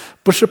是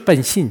不是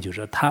本性，就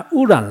是它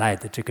偶然来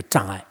的这个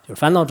障碍，就是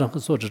烦恼障和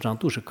所知障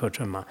都是课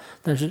程嘛。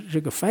但是这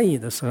个翻译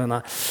的时候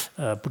呢，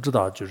不知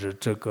道就是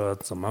这个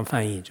怎么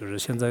翻译，就是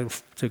现在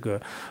这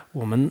个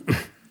我们。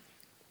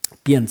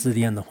编字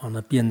典的话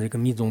呢，编这个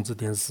密宗字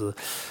典是，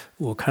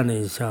我看了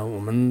一下，我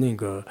们那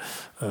个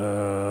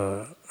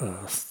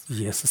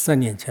也是3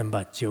年前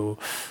吧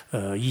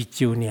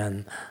，19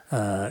年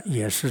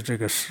也是这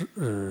个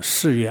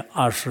4月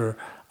22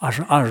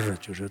日，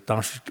就是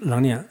当时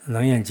楞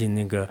严经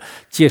那个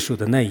结束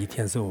的那一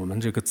天，是我们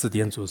这个字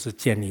典组是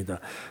建立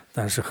的，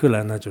但是后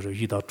来呢，就是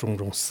遇到种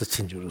种事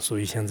情，就是所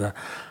以现在。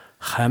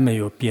还没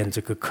有编这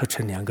个课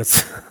程2个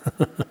字，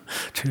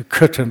这个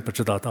课程不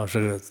知道到时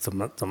候怎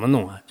么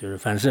弄啊？就是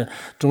反正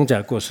中家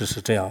过世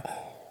是这样，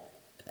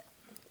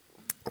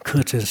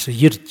课程是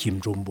一日金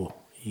中部，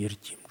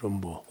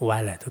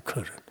外来的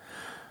客人，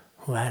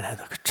外来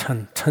的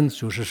称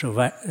就是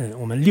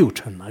我们6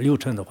称嘛，6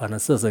称的话呢，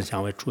色身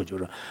香味触就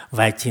是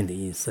外境的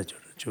意思，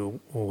就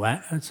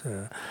外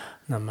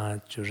那么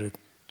就是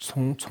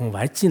从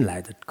外进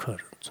来的客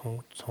人，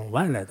从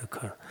外来的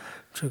客人。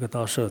这个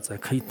到时候再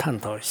可以探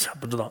讨一下，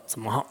不知道怎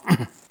么好。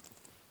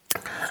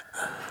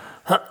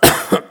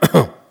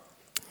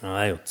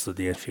哎呦，字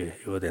典学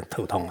有点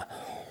头痛啊。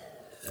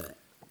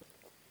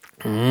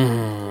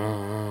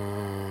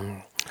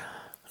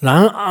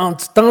然后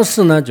当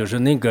时呢，就是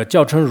那个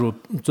教成如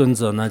尊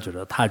者呢，就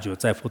是他就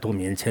在佛陀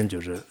面前，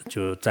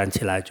就站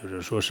起来，就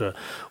是说是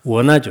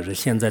我呢，就是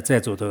现在在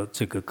座的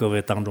这个各位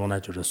当中呢，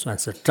就是算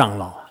是长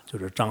老啊。就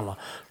是长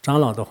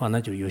老的话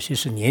呢，就有些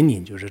是年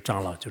龄就是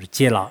长老，就是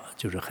阶老，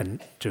就是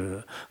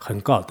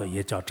很高的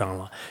也叫长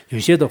老。有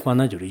些的话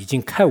呢，就是已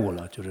经开悟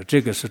了，就是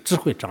这个是智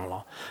慧长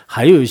老。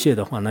还有一些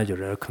的话呢，就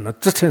是可能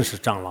自称是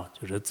长老，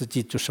就是自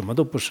己就什么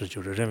都不是，就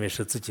是认为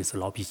是自己是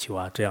老比丘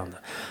啊这样的。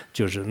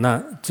就是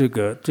那这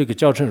个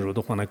教成如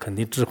的话呢，肯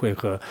定智慧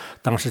和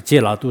当时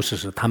阶老都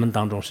是他们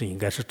当中是应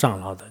该是长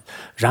老的。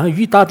然后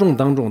于大众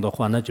当中的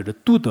话呢，就是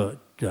度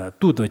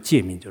德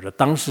戒命，就是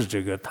当时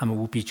这个他们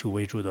无比丘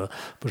为主的，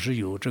不是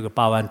有这个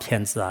8万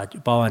天子啊、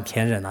8万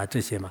天人啊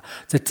这些嘛？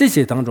在这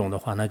些当中的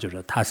话呢，就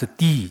是他是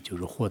第一，就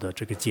是获得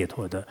这个解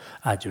脱的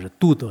啊，就是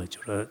度德，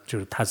就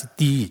是他是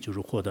第一，就是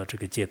获得这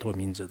个解脱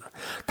名字的。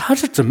他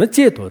是怎么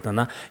解脱的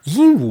呢？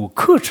因无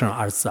课程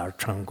2字而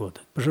成过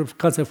的。不是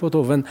刚才佛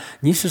陀问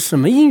你是什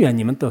么因缘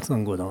你们得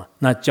生过的吗？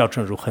那教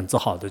成如很自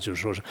豪的就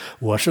是说是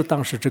我是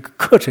当时这个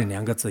课程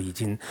2个字已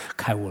经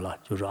开悟了，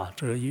就是啊，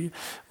这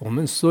我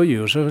们所以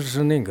有时候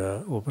是那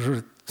个我不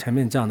是前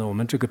面讲的，我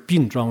们这个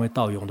病转为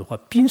道用的话，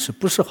病是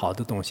不是好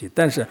的东西？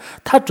但是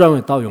它转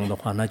为道用的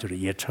话，那就是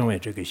也成为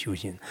这个修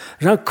行。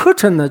然后课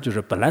程呢，就是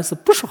本来是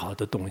不是好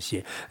的东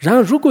西，然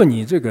后如果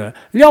你这个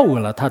了悟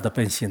了它的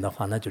本性的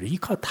话，那就是依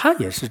靠它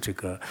也是这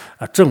个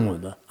证悟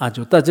的啊。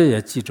就大家也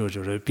记住，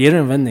就是别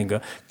人问那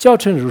个教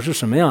成如是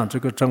什么样这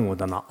个证悟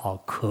的呢？哦，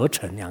课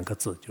程2个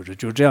字，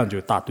就这样就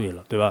答对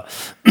了，对吧？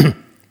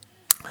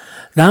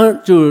然后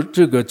就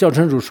这个教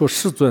成如说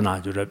世尊啊，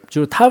就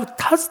是他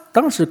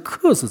当时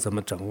课是怎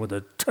么证悟的？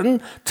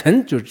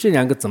成就是这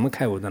2个怎么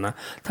开悟的呢？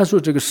他说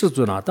这个世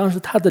尊啊，当时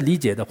他的理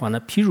解的话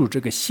呢，譬如这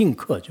个信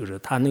客，就是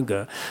他那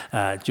个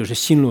就是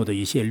信路的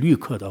一些旅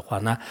客的话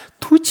呢，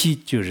突击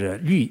就是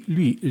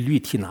旅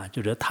体呢，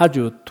就是他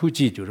就突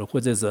击就是或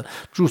者是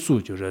住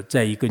宿，就是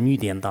在一个旅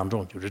店当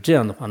中，就是这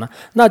样的话呢，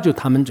那就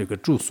他们这个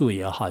住宿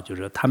也好，就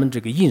是他们这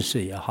个饮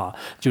食也好，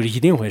就是一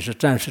定会是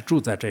暂时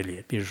住在这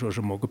里。比如说是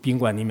某个宾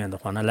馆里面的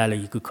话，那来了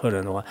一个客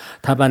人的话，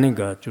他把那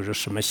个就是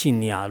什么行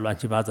李啊、乱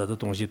七八糟的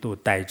东西都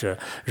带着，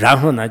然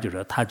后呢，就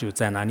是他就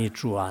在哪里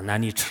住啊、哪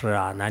里吃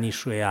啊、哪里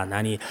睡啊、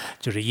哪里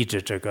就是一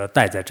直这个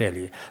待在这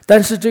里。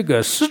但是这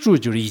个施主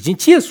就是已经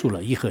结束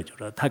了以后，就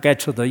是他该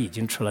吃的已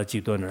经吃了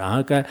几顿了，然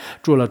后该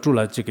住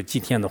了这个几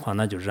天的话，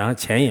那就是然后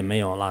钱也没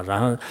有了，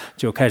然后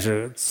就开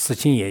始事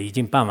情也已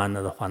经办完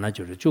了的话，那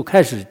就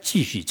开始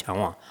继续前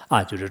往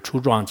啊，就是出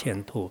庄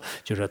前途，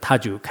就是他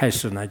就开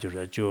始呢，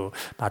就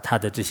把他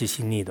的这些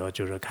行李的，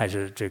就是开始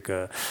始这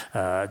个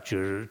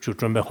就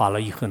准备好了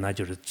以后呢，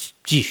就是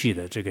继续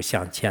的这个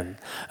向前，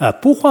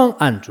不换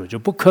案主就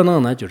不可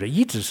能呢，就是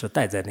一直是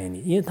待在那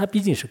里，因为他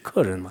毕竟是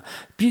客人嘛，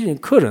毕竟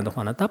客人的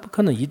话呢，他不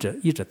可能一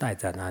直待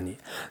在那里。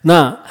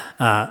那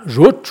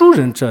若主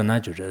人者呢，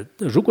就是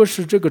如果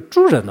是这个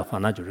主人的话，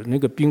那就是那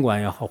个宾馆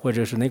也好，或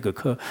者是那个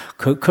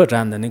客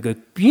栈的那个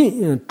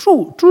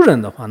主人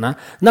的话呢，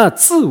那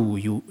自无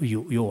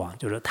有往，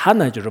就是他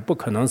呢就是不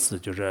可能是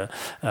就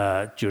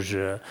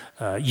是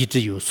一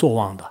直有所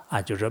望的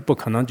啊，就是不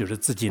可能就是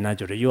自己呢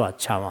就是又要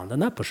前往的，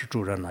那不是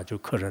主人了，就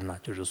客人了，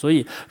就是所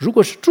以如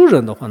果是主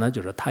人的话呢，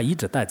就是他一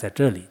直待在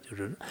这里，就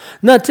是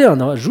那这样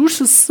的话，如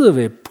是思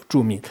维不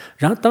著名。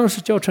然后当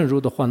时焦成儒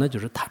的话呢，就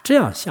是他这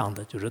样想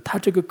的，就是他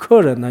这个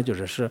客人呢，就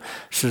是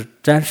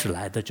暂时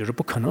来的，就是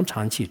不可能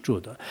长期住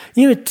的，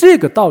因为这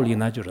个道理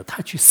呢，就是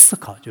他去思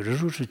考，就是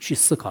如是去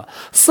思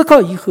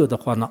考以后的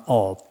话呢，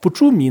不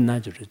著名呢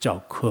就是叫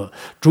客，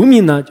著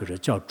名呢就是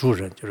叫主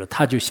人，就是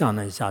他就想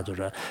了一下，就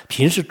是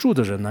平时住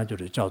的人呢，就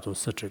是叫做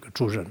是这个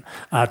主人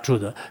啊住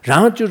的，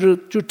然后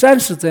就暂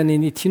时在那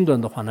里停顿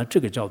的话呢，这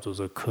个叫做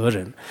是客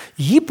人，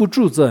一不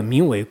住则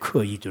名为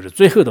客矣，就是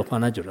最后的话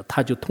呢，就是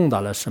他就通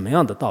达了什么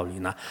样的道理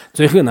呢？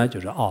最后呢，就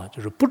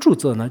是不住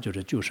则呢，就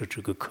是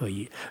这个客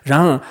矣。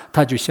然后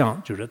他就像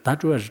就是他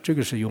主要是这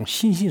个是用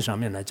心性上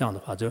面来讲的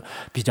话，就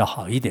比较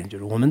好一点。就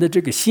是我们的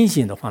这个心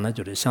性的话呢，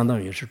就是相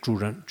当于是主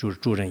人，就是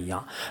主人一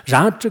样。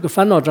然后这个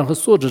烦恼障和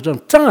所知症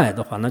障碍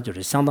的话呢，就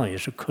是相当于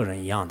是客人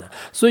一样的。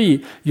所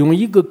以用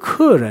一个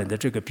客人的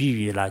这个比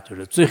喻来，就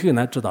是最后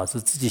呢，知道是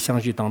自己相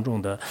续当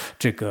中的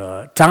这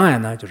个障碍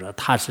呢，就是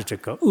它是这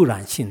个偶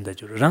然性的，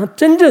就是然后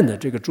真正的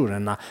这个主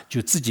人呢，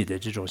就自己的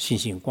这种心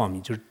性光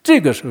明，就是这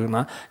个时候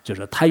呢，就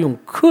是他用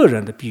客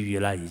人的比喻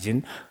来已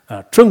经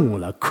证悟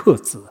了客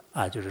字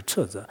啊，就是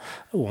彻字。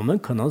我们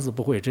可能是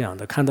不会这样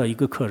的，看到一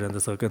个客人的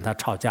时候跟他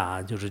吵架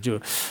啊，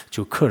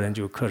就客人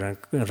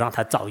让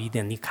他早一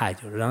点离开，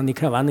就是然后离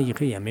开完了以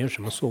后也没有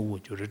什么错误，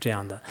就是这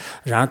样的。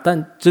然后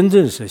但真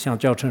正是像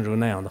焦成儒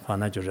那样的话，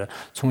那就是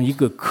从一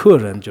个客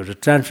人就是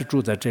暂时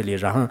住在这里，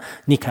然后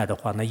离开的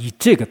话，那以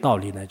这个道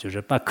理呢，就是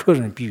把客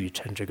人比喻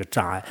成这个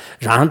障碍，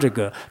然后这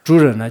个主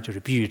人呢就是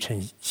比喻成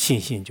信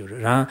心，就是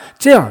然后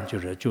这样就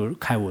是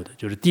开悟的。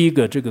就是第一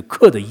个这个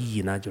客的意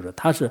义呢，就是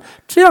他是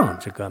这样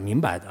这个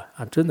明白的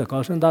啊，真的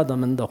高僧大德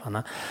们的话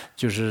呢，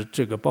就是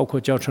这个包括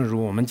焦成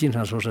儒，我们经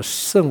常说是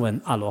声闻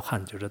阿罗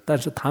汉，就是但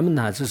是他们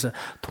呢只是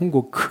通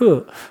过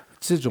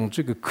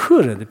这个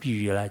客人的比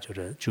喻来，就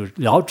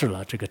了知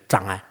了这个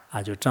障碍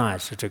啊，就障碍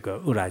是这个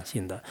偶然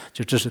性的，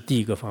就这是第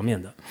一个方面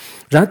的。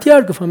然后第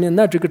二个方面，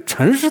那这个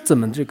诚是怎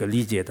么这个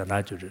理解的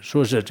呢？就是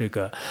说是这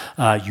个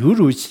犹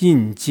如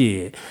境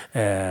界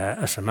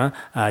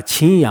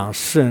清阳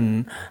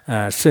圣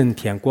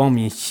田光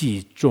明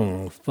系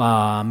中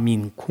发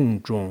明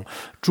空中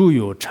诸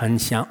有成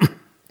相。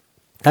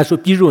他说，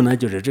比如呢，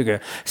就是这个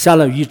下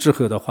了雨之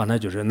后的话呢，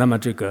就是那么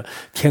这个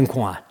天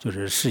空啊，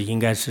是应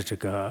该是这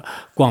个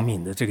光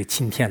明的，这个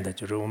晴天的。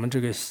就是我们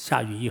这个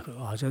下雨以后，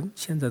好像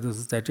现在都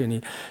是在这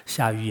里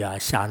下雨啊，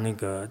下那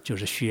个就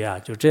是雪啊，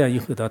就这样以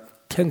后的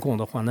天空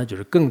的话呢，就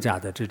是更加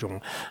的这种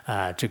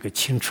这个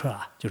清澈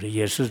啊，就是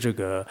也是这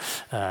个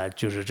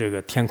就是这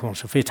个天空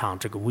是非常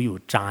这个无有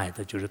障碍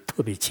的，就是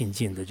特别清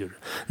净的，就是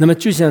那么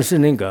就像是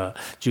那个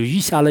就雨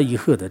下了以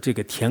后的这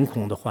个天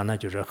空的话呢，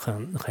就是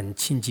很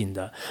清净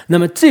的。那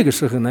么这个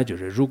时候呢，就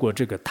是如果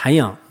这个太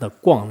阳的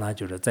光呢，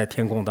就是在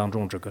天空当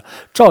中这个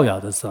照耀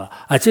的时候，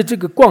而且这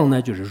个光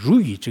呢，就是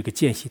如于这个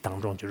间隙当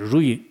中，就是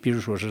如于比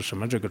如说是什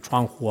么这个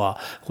窗户啊，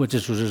或者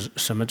说是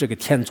什么这个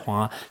天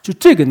窗啊，就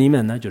这个里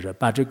面呢，就是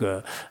把这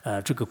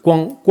个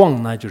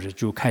光呢，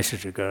就开始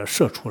这个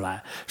射出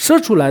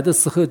来的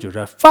时候，就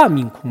是发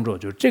明空中，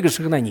就是这个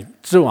时候呢，你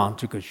直往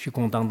这个虚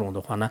空当中的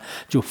话呢，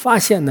就发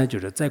现呢，就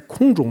是在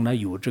空中呢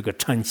有这个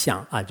成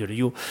像啊，就是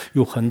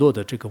有很多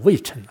的这个微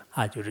尘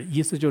啊，就是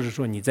意思就是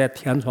说你在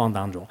天窗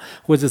当中，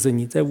或者是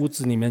你在屋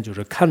子里面，就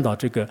是看到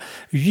这个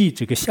雨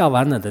这个下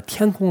完了的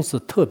天空是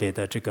特别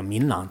的这个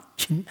明朗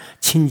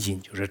清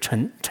净，就是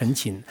澄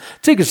清。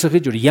这个时候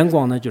就是阳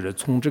光呢，就是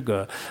从这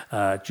个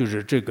就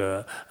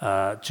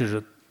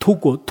是透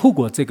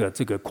过这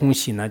个空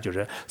隙呢，就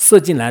是射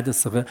进来的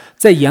时候，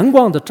在阳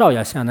光的照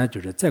耀下呢，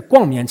就是在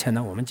光面前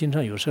呢，我们经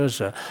常有时候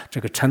是这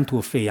个尘土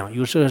飞扬，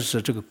有时候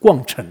是这个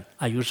光尘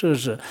啊，有时候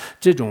是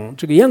这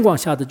个阳光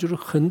下的就是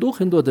很多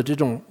很多的这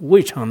种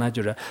微尘呢，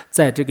就是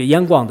在这个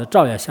阳光的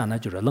照耀下呢，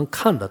就是能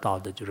看得到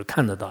的，就是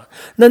看得到。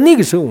那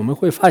个时候我们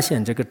会发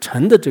现这个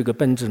尘的这个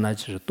本质呢，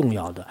就是动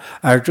摇的，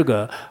而这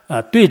个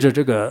对着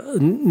这个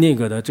那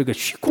个的这个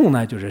虚空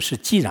呢，就是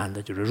寂然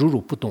的，就是如如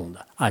不动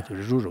的啊，就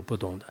是如如不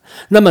动的。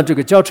那么这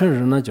个教程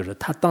人呢，就是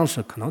他当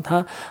时可能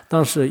他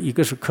当时一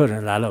个是客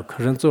人来了，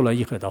客人走了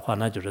以后的话，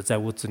那就是在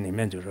屋子里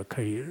面就是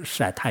可以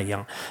晒太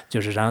阳，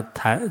就是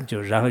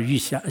然后雨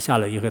下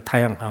了以后太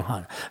阳很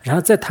好，然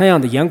后在太阳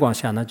的阳光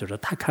下呢，就是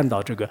他看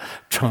到这个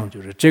城，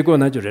就是结果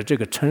呢就是这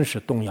个城是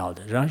动摇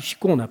的，然后虚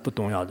空呢不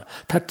动摇的，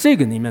他这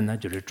个里面呢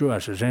就是主要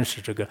是认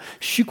识这个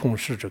虚空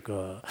是这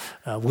个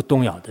无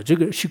动摇的，这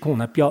个虚空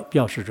呢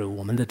表示着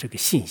我们的这个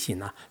信心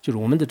呢，就是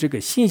我们的这个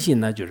信心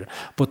呢就是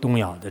不动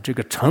摇的，这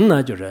个城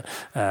呢就是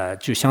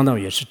就相当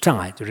于是障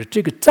碍，就是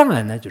这个障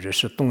碍呢就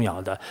是动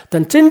摇的，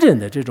但真正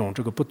的这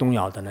个不动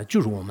摇的呢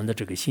就是我们的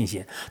这个信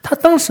心。他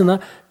当时呢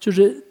就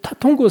是他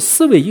通过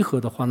思维以后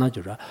的话呢，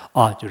就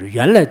是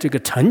原来这个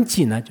成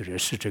绩呢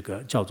是这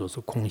个叫做是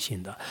空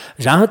性的，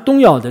然后动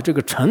摇的这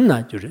个成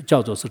呢就是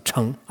叫做是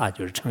成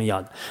就是成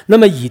摇的。那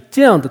么以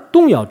这样的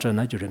动摇者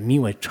呢，就是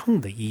名为成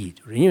的意义，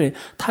就是因为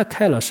他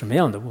开了什么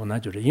样的悟呢？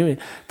就是因为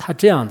他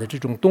这样的这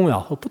种动摇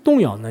和不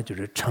动摇呢，就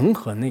是成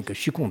和那个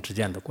虚空之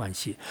间的关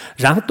系。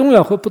然后动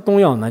摇和不动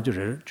摇呢，就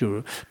是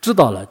知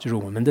道了，就是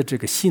我们的这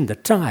个心的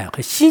障碍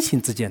和心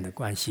性之间的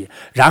关系。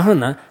然后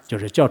呢，就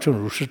是教成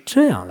如是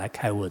这样来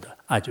开悟的。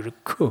就是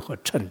课和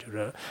称，就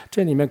是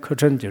这里面课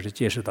称就是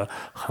解释的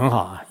很好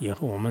啊。以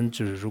后我们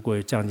就是如果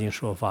有讲经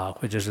说法，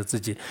或者是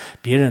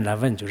别人来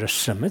问，就是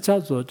什么叫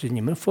做就你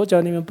们佛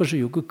教里面不是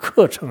有个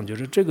课程，就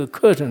是这个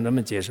课程怎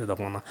么解释的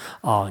话呢？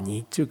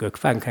你这个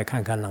翻开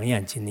看看《楞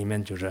严经》里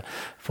面，就是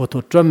佛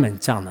陀专门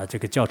讲了这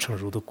个教成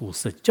如的故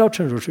事。教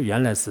成如是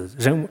原来是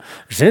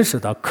认识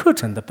到课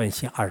程的本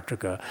性而这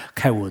个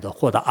开悟的，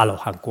获得阿罗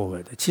汉果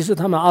位的。其实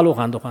他们阿罗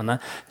汉的话呢，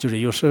就是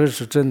有时候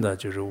是真的，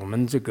就是我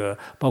们这个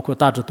包括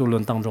大智度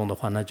论当中的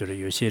话呢，就是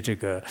有些这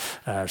个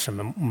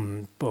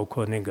包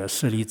括那个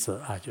舍利子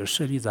就是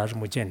舍利子还是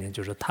目犍连，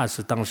就是他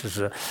是当时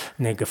是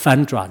那个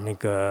翻转那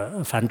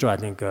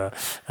个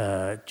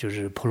就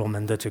是婆罗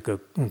门的这个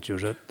就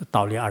是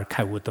道理而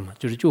开悟的嘛，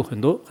就很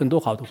多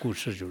好的故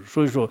事，就是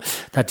所以说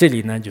他这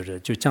里呢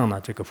就讲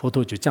了这个佛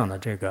陀就讲了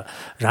这个，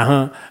然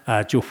后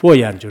就佛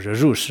言就是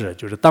入世，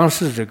就是当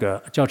时这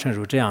个教成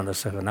如这样的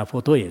时候，那佛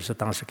陀也是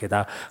当时给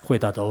他回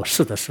答的，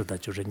是的，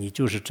就是你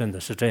就是真的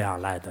是这样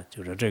来的，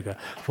就是这个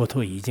佛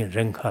陀已经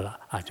认可了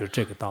就是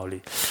这个道理。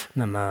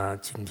那么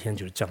今天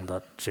就讲到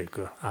这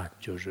个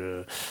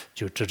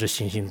就直至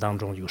信心当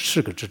中有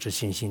4个直至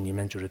信心里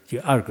面，就是第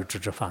2个直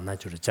至法呢，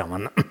就是讲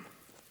完了。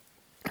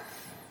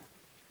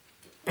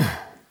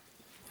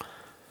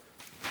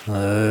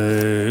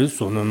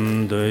所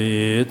能得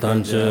以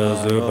单切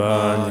这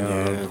般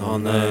念，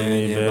康能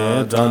一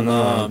别占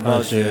那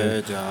帕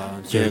谢家，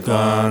结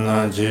干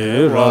那吉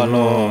拉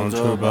龙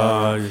出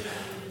巴，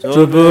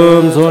这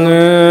本从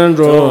念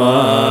中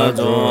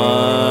中